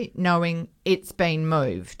without it knowing it's been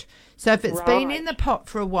moved. So if it's been in the pot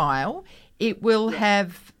for a while, it will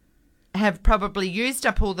have probably used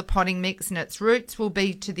up all the potting mix, and its roots will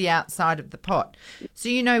be to the outside of the pot. So,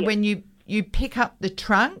 when you pick up the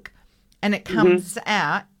trunk and it comes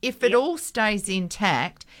out, if it all stays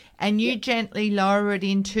intact and you gently lower it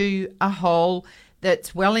into a hole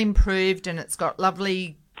that's well improved and it's got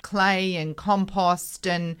lovely clay and compost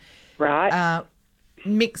and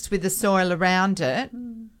mixed with the soil around it,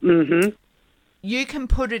 you can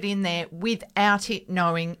put it in there without it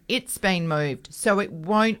knowing it's been moved, so it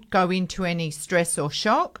won't go into any stress or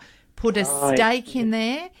shock. put a Right. stake in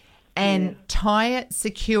there and tie it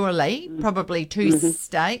securely, probably 2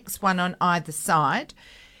 stakes, one on either side,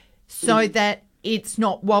 so that it's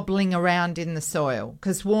not wobbling around in the soil.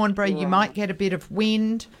 Because Warnbro, you might get a bit of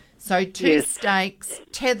wind. So 2 stakes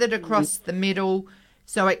tethered across the middle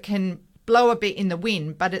so it can blow a bit in the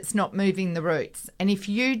wind, but it's not moving the roots. And if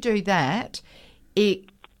you do that, it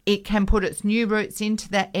can put its new roots into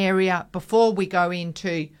that area before we go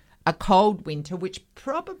into a cold winter, which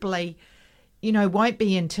probably, won't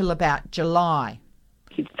be until about July.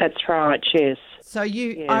 That's right, yes. So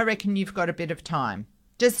I reckon you've got a bit of time.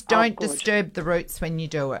 Just don't disturb the roots when you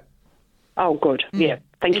do it. Oh, good. Yeah.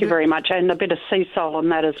 Thank you very much. And a bit of sea salt on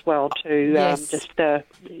that as well to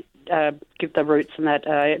give the roots and that,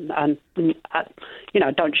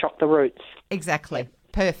 don't shock the roots. Exactly.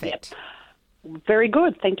 Perfect. Yep. Very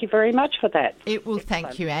good. Thank you very much for that. It will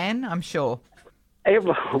thank you, Anne, I'm sure. It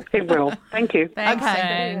will. It will. Thank you. Thanks, Okay.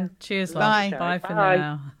 Anne. Cheers, love. Bye. Bye for Bye.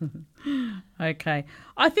 now. Okay.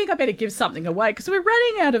 I think I better give something away because we're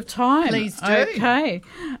running out of time. Please do. Okay.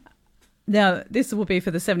 Now, this will be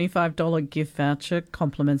for the $75 gift voucher,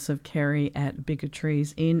 compliments of Kerry at Bigger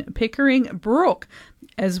Trees in Pickering Brook.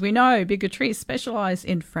 As we know, Bigger Trees specialise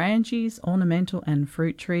in frangies, ornamental and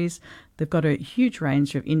fruit trees. They've got a huge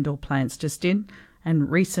range of indoor plants just in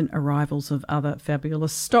and recent arrivals of other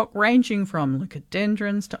fabulous stock ranging from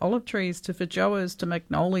leucadendrons to olive trees to feijoas to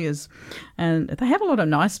magnolias. And they have a lot of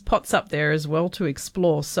nice pots up there as well to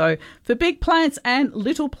explore. So for big plants and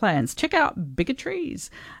little plants, check out Bigger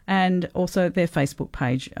Trees and also their Facebook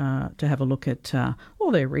page to have a look at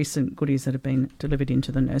all their recent goodies that have been delivered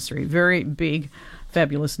into the nursery. Very big,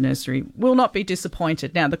 fabulous nursery. Will not be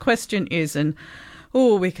disappointed. Now, the question is,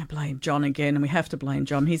 we can blame John again, and we have to blame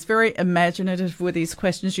John. He's very imaginative with these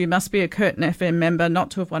questions. You must be a Curtin FM member not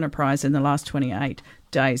to have won a prize in the last 28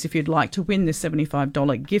 days. If you'd like to win this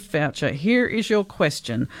 $75 gift voucher, here is your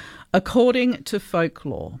question. According to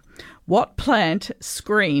folklore, what plant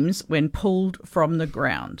screams when pulled from the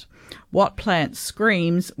ground? What plant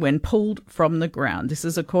screams when pulled from the ground? This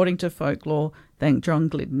is according to folklore. Thank John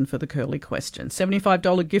Glidden for the curly question.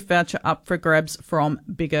 $75 gift voucher up for grabs from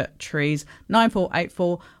Bigger Trees.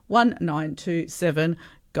 9484 1927.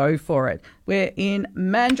 Go for it. We're in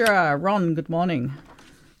Mandurah. Ron, good morning.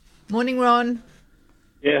 Morning, Ron.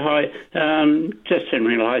 Yeah, hi. Just in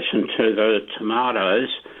relation to the tomatoes,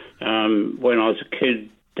 when I was a kid,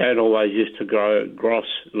 Dad always used to grow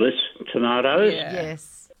grossless tomatoes.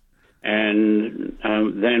 Yes. And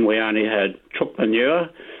then we only had chook manure,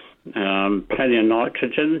 plenty of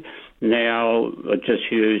nitrogen. Now I just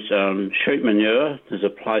use sheep manure. There's a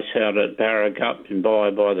place out at Barragup you can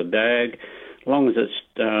buy by the bag. As long as it's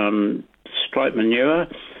straight manure,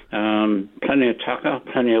 plenty of tucker,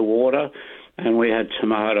 plenty of water, and we had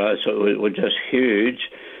tomatoes that were just huge.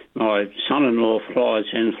 My son-in-law flies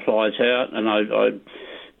in, flies out, and I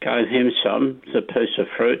gave him some, it's a piece of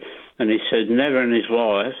fruit, and he said never in his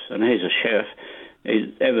life, and he's a chef,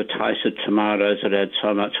 he'd ever tasted tomatoes that had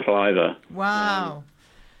so much flavour. Wow.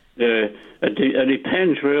 It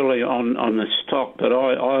depends really on the stock, but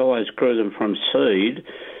I always grew them from seed.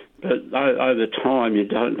 But over time, you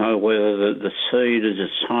don't know whether the seed is the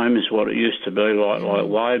same as what it used to be, like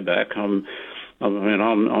way back. I'm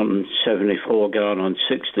 74, going on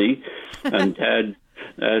 60, and Dad,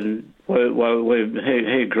 and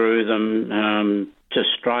he grew them just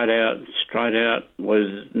straight out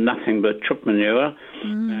with nothing but chook manure,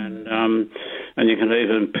 and you can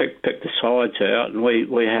even pick the sides out. And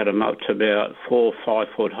we had them up to about 4 or 5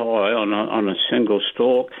 foot high on a single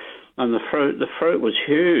stalk. And the fruit was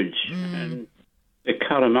huge, and they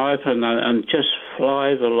cut them open and just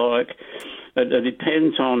flavour like. It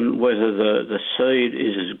depends on whether the seed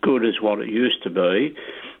is as good as what it used to be,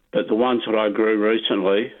 but the ones that I grew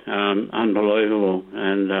recently, unbelievable.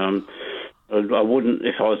 And I wouldn't,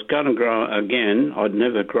 if I was going to grow again, I'd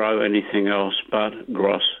never grow anything else but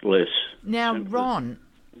grossless. Now, Ron,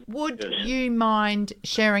 would you mind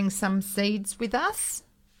sharing some seeds with us?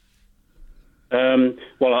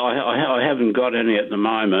 Well, I haven't got any at the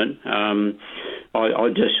moment. I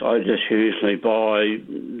just usually buy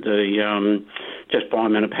just buy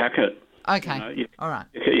them in a packet. Okay, all right.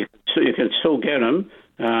 You can still get them,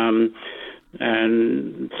 and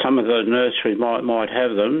some of the nursery might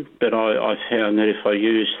have them. But I found that if I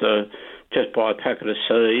use just buy a packet of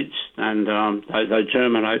seeds, and they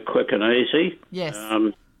germinate quick and easy. Yes.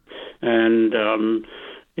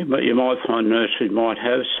 You might find nursery might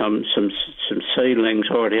have some seedlings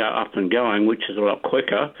already up and going, which is a lot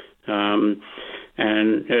quicker.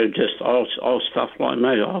 And just old stuff like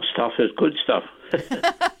me. Old stuff is good stuff.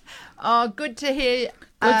 Oh, good to hear.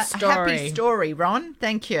 Good story. Happy story, Ron.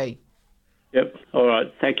 Thank you. Yep. All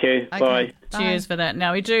right. Thank you. Bye. Cheers for that.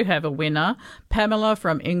 Now, we do have a winner. Pamela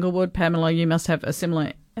from Inglewood. Pamela, you must have a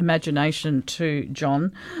similar imagination to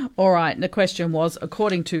John. All right. The question was,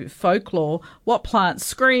 according to folklore, what plant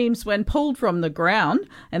screams when pulled from the ground?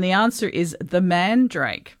 And the answer is the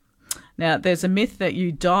mandrake. Now, there's a myth that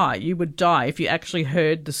you would die if you actually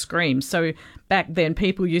heard the scream. So back then,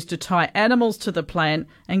 people used to tie animals to the plant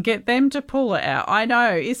and get them to pull it out. I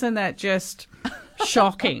know, isn't that just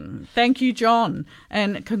shocking? Thank you, John.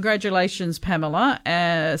 And congratulations, Pamela.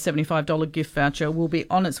 A $75 gift voucher will be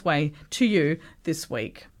on its way to you this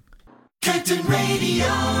week. Curtin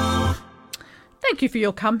Radio. Thank you for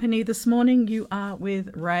your company this morning. You are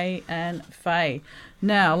with Ray and Faye.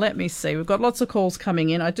 Now, let me see. We've got lots of calls coming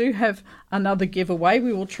in. I do have another giveaway.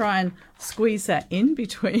 We will try and squeeze that in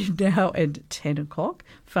between now and 10 o'clock.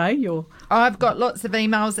 Faye, you're... I've got lots of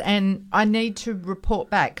emails and I need to report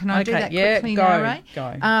back. Can I do that quickly go, now, Ray?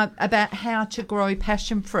 Go. About how to grow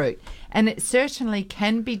passion fruit. And it certainly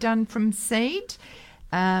can be done from seed.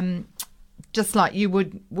 Just like you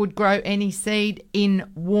would grow any seed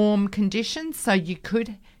in warm conditions, so you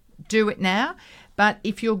could do it now. But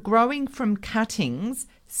if you're growing from cuttings,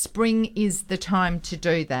 spring is the time to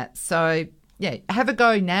do that. So, yeah, have a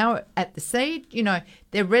go now at the seed. You know,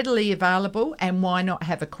 they're readily available, and why not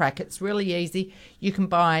have a crack? It's really easy. You can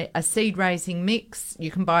buy a seed-raising mix.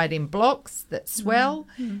 You can buy it in blocks that swell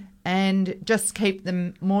and just keep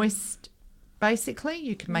them moist, basically.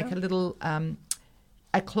 You can make a little...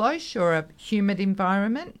 a cloche or a humid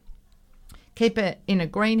environment. Keep it in a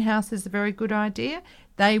greenhouse is a very good idea.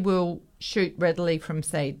 They will shoot readily from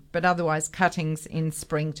seed, but otherwise cuttings in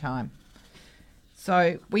springtime.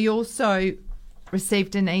 So we also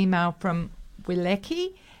received an email from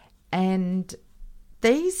Wilecki, and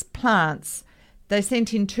these plants, they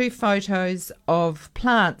sent in 2 photos of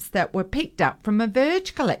plants that were picked up from a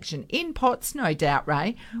Verge collection, in pots, no doubt,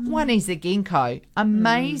 Ray. One is a ginkgo.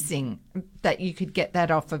 Amazing that you could get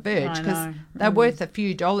that off a Verge, because they're worth a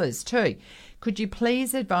few dollars too. Could you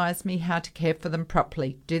please advise me how to care for them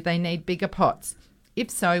properly? Do they need bigger pots?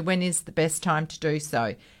 If so, when is the best time to do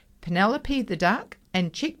so? Penelope the duck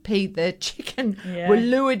and Chickpea the chicken were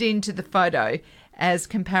lured into the photo as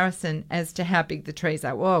comparison as to how big the trees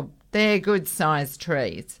are. Well, they're good-sized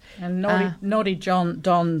trees. And naughty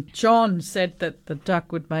John said that the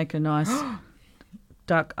duck would make a nice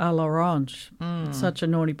duck à l'orange. Such a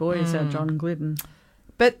naughty boy is our John Glidden.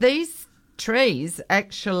 But these trees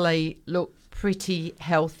actually look pretty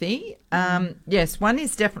healthy. Yes, one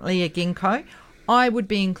is definitely a ginkgo. I would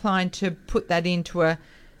be inclined to put that into a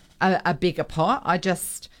bigger pot. I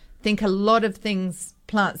just think a lot of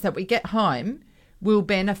plants that we get home will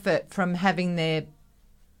benefit from having their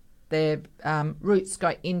roots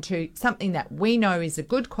go into something that we know is a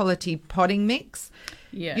good quality potting mix.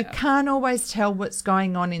 Yeah. You can't always tell what's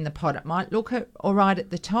going on in the pot. It might look all right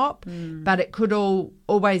at the top, but it could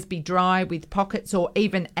always be dry with pockets or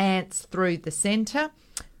even ants through the centre.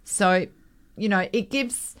 So, you know, it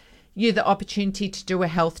gives you the opportunity to do a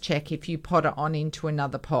health check if you pot it on into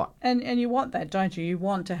another pot. And you want that, don't you? You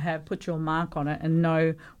want to put your mark on it and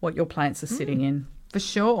know what your plants are sitting in. For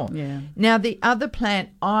sure. Yeah. Now, the other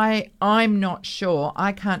plant, I'm not sure.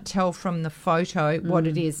 I can't tell from the photo what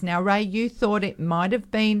it is. Now, Ray, you thought it might have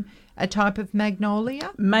been a type of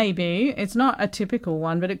magnolia? Maybe. It's not a typical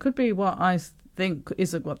one, but it could be what I think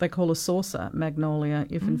is what they call a saucer magnolia,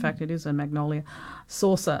 if in fact it is a magnolia.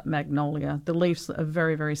 Saucer magnolia. The leaves are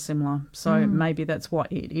very, very similar. So maybe that's what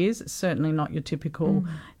it is. It's certainly not your typical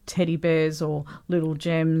teddy bears or little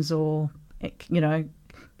gems or, you know,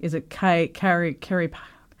 is it carry?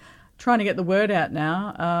 Trying to get the word out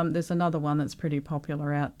now. There's another one that's pretty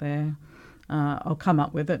popular out there. I'll come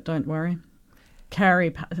up with it. Don't worry.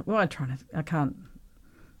 I can't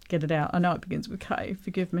get it out. I know it begins with K.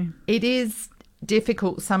 Forgive me. It is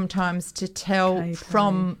difficult sometimes to tell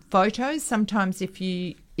from photos. Sometimes if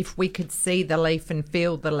we could see the leaf and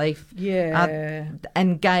feel the leaf,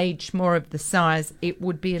 and gauge more of the size, it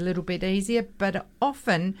would be a little bit easier. But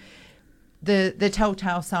often, the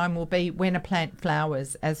telltale sign will be when a plant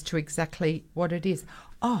flowers as to exactly what it is.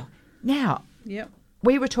 Oh, now,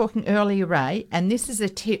 we were talking earlier, Ray, and this is a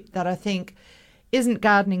tip that I think isn't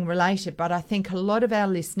gardening related, but I think a lot of our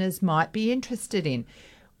listeners might be interested in.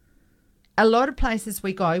 A lot of places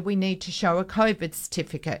we go, we need to show a COVID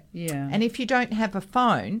certificate. Yeah. And if you don't have a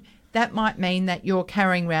phone, that might mean that you're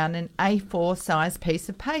carrying around an A4 size piece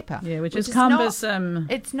of paper. Yeah, which is cumbersome.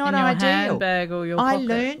 It's not in your ideal. Handbag or your pocket. I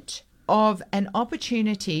learnt of an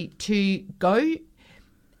opportunity to go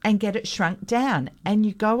and get it shrunk down, and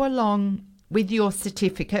you go along with your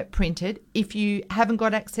certificate printed. If you haven't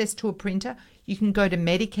got access to a printer, you can go to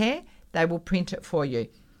Medicare. they will print it for you.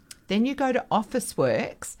 Then you go to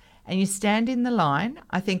Officeworks and you stand in the line.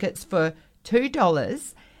 I think it's for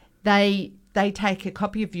 $2. They take a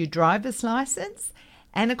copy of your driver's license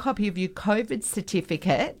and a copy of your COVID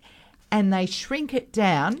certificate, and they shrink it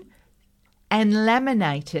down and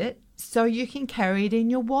laminate it so you can carry it in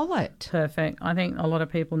your wallet. Perfect. I think a lot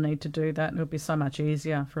of people need to do that. It'll be so much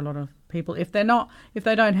easier for a lot of people. If they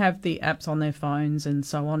don't have the apps on their phones and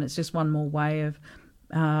so on, it's just one more way of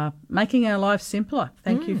making our life simpler.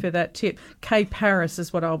 Thank you for that tip. K Paris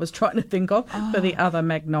is what I was trying to think of for the other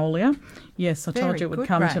magnolia. Yes, I told you it would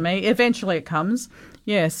come to me. Eventually it comes.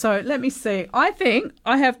 Yeah, so let me see. I think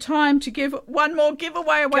I have time to give one more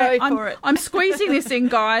giveaway away. Go for it. I'm squeezing this in,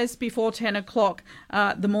 guys, before 10 o'clock.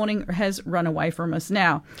 The morning has run away from us.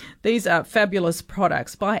 Now, these are fabulous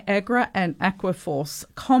products by Agra and Aquaforce,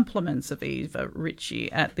 compliments of Eva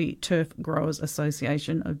Ritchie at the Turf Growers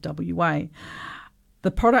Association of WA. The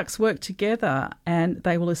products work together and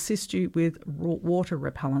they will assist you with water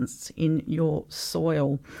repellents in your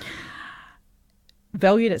soil.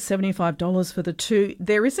 Valued at $75 for the two.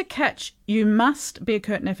 There is a catch. You must be a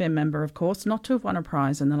Curtin FM member, of course, not to have won a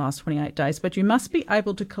prize in the last 28 days, but you must be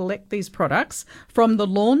able to collect these products from the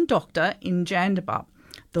Lawn Doctor in Jandabup.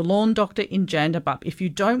 The Lawn Doctor in Jandabup. If you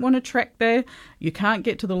don't want to trek there, you can't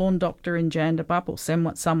get to the Lawn Doctor in Jandabup or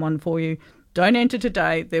send someone for you, don't enter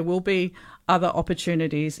today. There will be other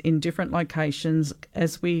opportunities in different locations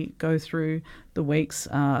as we go through the weeks.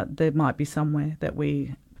 There might be somewhere that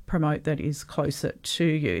we promote that is closer to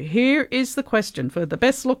you. Here is the question for the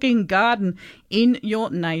best looking garden in your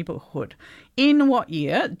neighbourhood. In what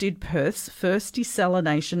year did Perth's first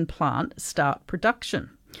desalination plant start production?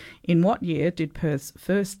 In what year did Perth's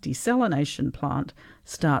first desalination plant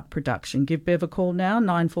start production? Give Bev a call now,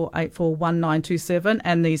 94841927,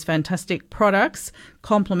 and these fantastic products,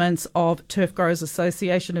 compliments of Turf Growers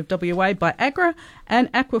Association of WA by Agra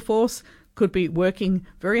and Aquaforce, could be working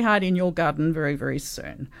very hard in your garden very, very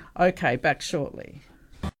soon. Okay, back shortly.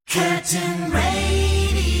 Curtin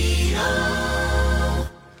Radio.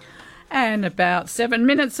 And about 7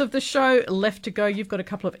 minutes of the show left to go. You've got a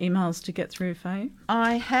couple of emails to get through, Faye.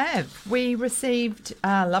 I have. We received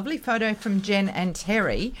a lovely photo from Jen and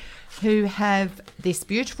Terry, who have this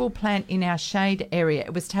beautiful plant in our shade area.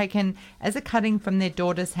 It was taken as a cutting from their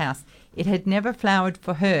daughter's house. It had never flowered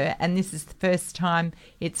for her, and this is the first time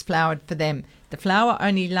it's flowered for them. The flower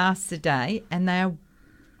only lasts a day, and they are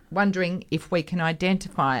wondering if we can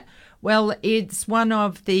identify it. Well, it's one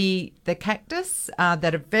of the cactus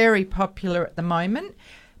that are very popular at the moment,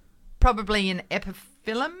 probably an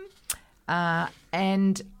epiphyllum,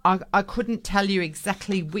 and I couldn't tell you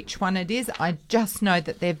exactly which one it is. I just know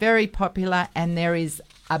that they're very popular and there is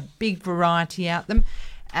a big variety out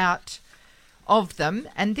of them.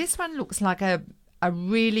 And this one looks like a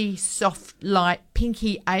really soft, light,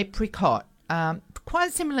 pinky apricot,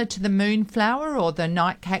 quite similar to the moonflower or the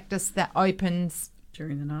night cactus that opens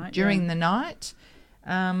during the night.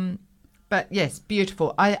 But yes,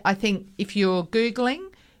 beautiful. I think if you're Googling,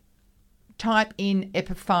 type in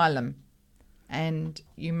epiphyllum and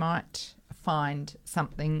you might find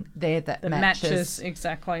something there that matches.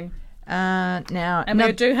 Exactly. Now,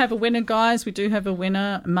 we do have a winner, guys. We do have a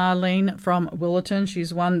winner, Marlene from Willerton.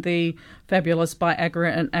 She's won the fabulous by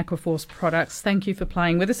Agra and Aquaforce products. Thank you for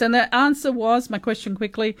playing with us. And the answer was, my question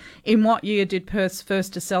quickly, in what year did Perth's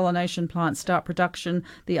first desalination plant start production?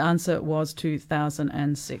 The answer was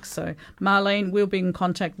 2006. So, Marlene, we'll be in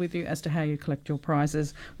contact with you as to how you collect your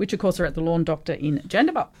prizes, which, of course, are at the Lawn Doctor in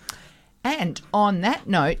Jandabup. And on that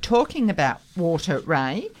note, talking about water,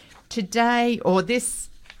 Ray, today, or this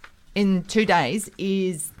in 2 days,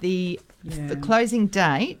 is the closing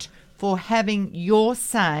date for having your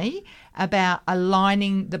say about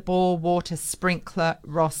aligning the bore water sprinkler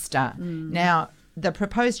roster. Now, the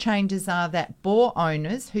proposed changes are that bore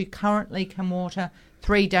owners who currently can water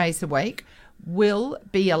 3 days a week will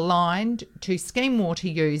be aligned to scheme water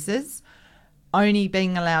users only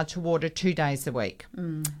being allowed to water 2 days a week.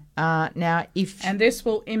 Now, this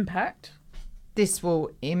will impact? This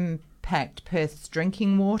will impact Perth's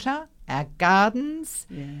drinking water, our gardens,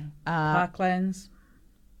 parklands,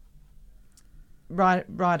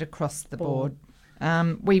 right across the board.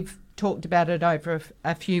 We've talked about it over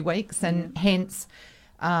a few weeks, and hence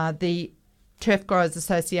the Turf Growers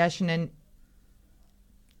Association and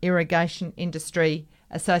Irrigation Industry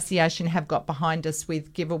Association have got behind us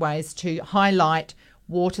with giveaways to highlight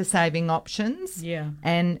water-saving options.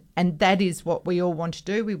 And that is what we all want to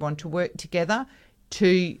do. We want to work together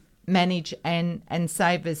to manage and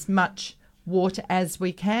save as much water as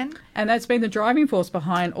we can. And that's been the driving force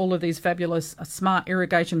behind all of these fabulous smart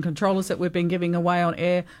irrigation controllers that we've been giving away on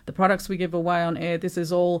air, the products we give away on air. This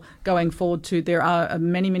is all going forward to, there are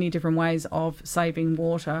many, many different ways of saving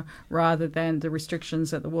water rather than the restrictions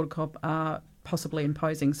that the Water Corp are possibly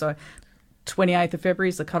imposing. So 28th of February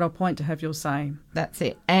is the cut-off point to have your say. That's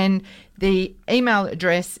it. And the email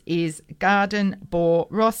address is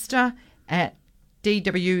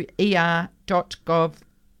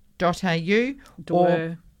gardenboreroster@dwer.gov.au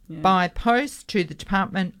or by post to the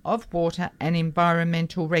Department of Water and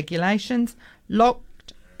Environmental Regulations,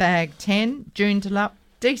 Locked Bag 10, Joondalup,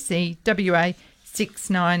 DC, WA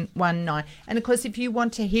 6919. And of course, if you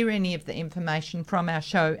want to hear any of the information from our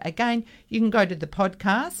show, again, you can go to the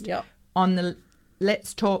podcast on the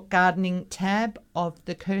Let's Talk Gardening tab of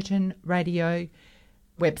the Curtin Radio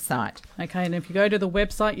website. Okay, and if you go to the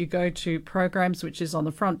website, you go to programs, which is on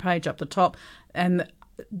the front page up the top, and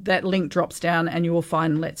that link drops down and you will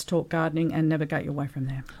find Let's Talk Gardening and navigate your way from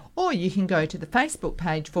there. Or you can go to the Facebook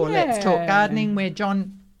page for Let's Talk Gardening, where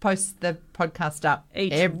John posts the podcast up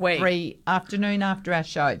every afternoon after our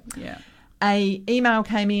show. Yeah. A email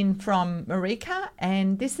came in from Marika,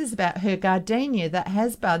 and this is about her gardenia that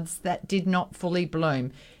has buds that did not fully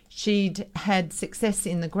bloom. She'd had success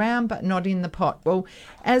in the ground but not in the pot. Well,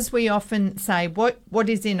 as we often say, what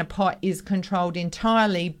is in a pot is controlled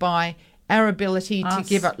entirely by our ability to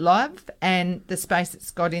give it love and the space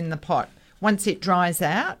it's got in the pot. Once it dries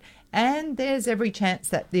out, and there's every chance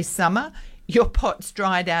that this summer your pot's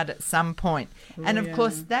dried out at some point. And of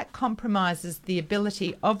course, that compromises the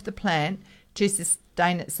ability of the plant to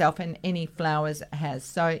sustain itself and any flowers it has.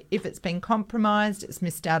 So if it's been compromised, it's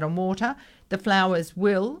missed out on water, the flowers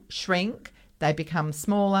will shrink, they become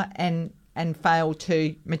smaller and fail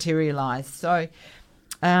to materialise. So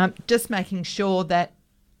just making sure that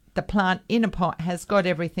the plant in a pot has got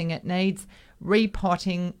everything it needs,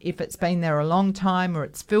 repotting if it's been there a long time or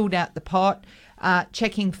it's filled out the pot,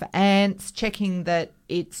 checking for ants, checking that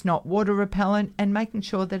it's not water repellent, and making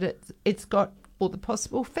sure that it's got all the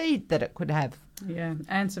possible feed that it could have. Yeah,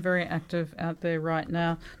 ants are very active out there right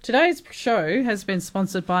now. Today's show has been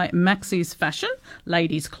sponsored by Maxie's Fashion,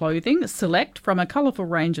 ladies' clothing, select from a colourful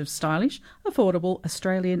range of stylish, affordable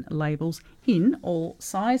Australian labels in all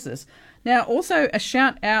sizes. Now, also a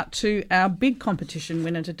shout out to our big competition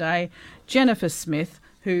winner today, Jennifer Smith,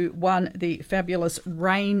 who won the fabulous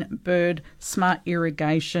Rainbird Smart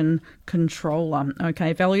Irrigation Controller,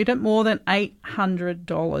 valued at more than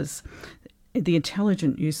 $800. The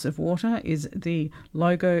intelligent use of water is the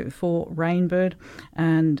logo for Rainbird,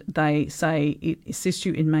 and they say it assists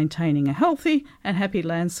you in maintaining a healthy and happy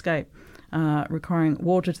landscape, requiring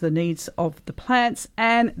water to the needs of the plants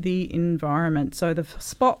and the environment. So the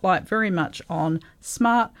spotlight very much on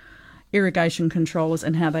smart irrigation controllers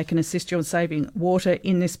and how they can assist you in saving water.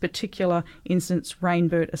 In this particular instance,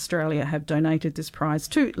 Rainbird Australia have donated this prize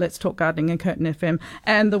to Let's Talk Gardening and Curtin FM,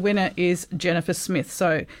 and the winner is Jennifer Smith.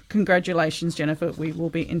 So congratulations, Jennifer. We will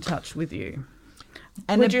be in touch with you.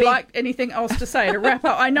 And would you like anything else to say to wrap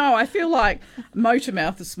up? I know, I feel like motor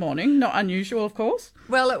mouth this morning. Not unusual, of course.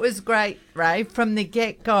 Well, it was great, Ray. From the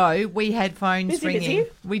get-go, we had phones ringing.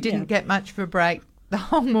 We didn't get much for a break the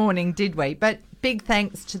whole morning, did we? But big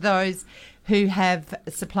thanks to those who have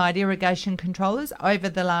supplied irrigation controllers over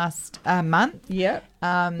the last month. Yep.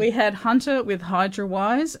 We had Hunter with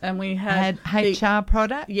HydroWise, and we had HR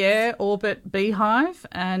product. Yeah, Orbit Beehive,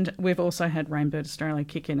 and we've also had Rainbird Australia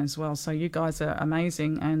kick in as well. So you guys are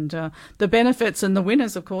amazing, and the benefits and the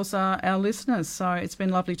winners, of course, are our listeners. So it's been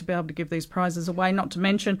lovely to be able to give these prizes away, not to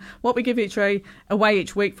mention what we give away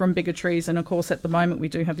each week from Bigger Trees. And of course, at the moment, we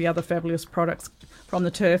do have the other fabulous products from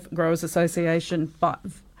the Turf Growers Association, but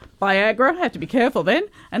Viagra, have to be careful then,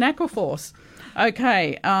 and Aquaforce.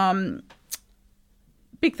 Okay,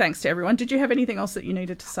 big thanks to everyone. Did you have anything else that you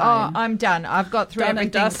needed to say? Oh, I'm done. I've got through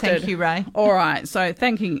everything. Thank you, Ray. All right, so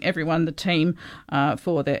thanking everyone, the team,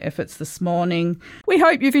 for their efforts this morning. We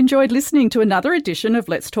hope you've enjoyed listening to another edition of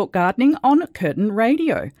Let's Talk Gardening on Curtin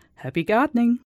Radio. Happy gardening.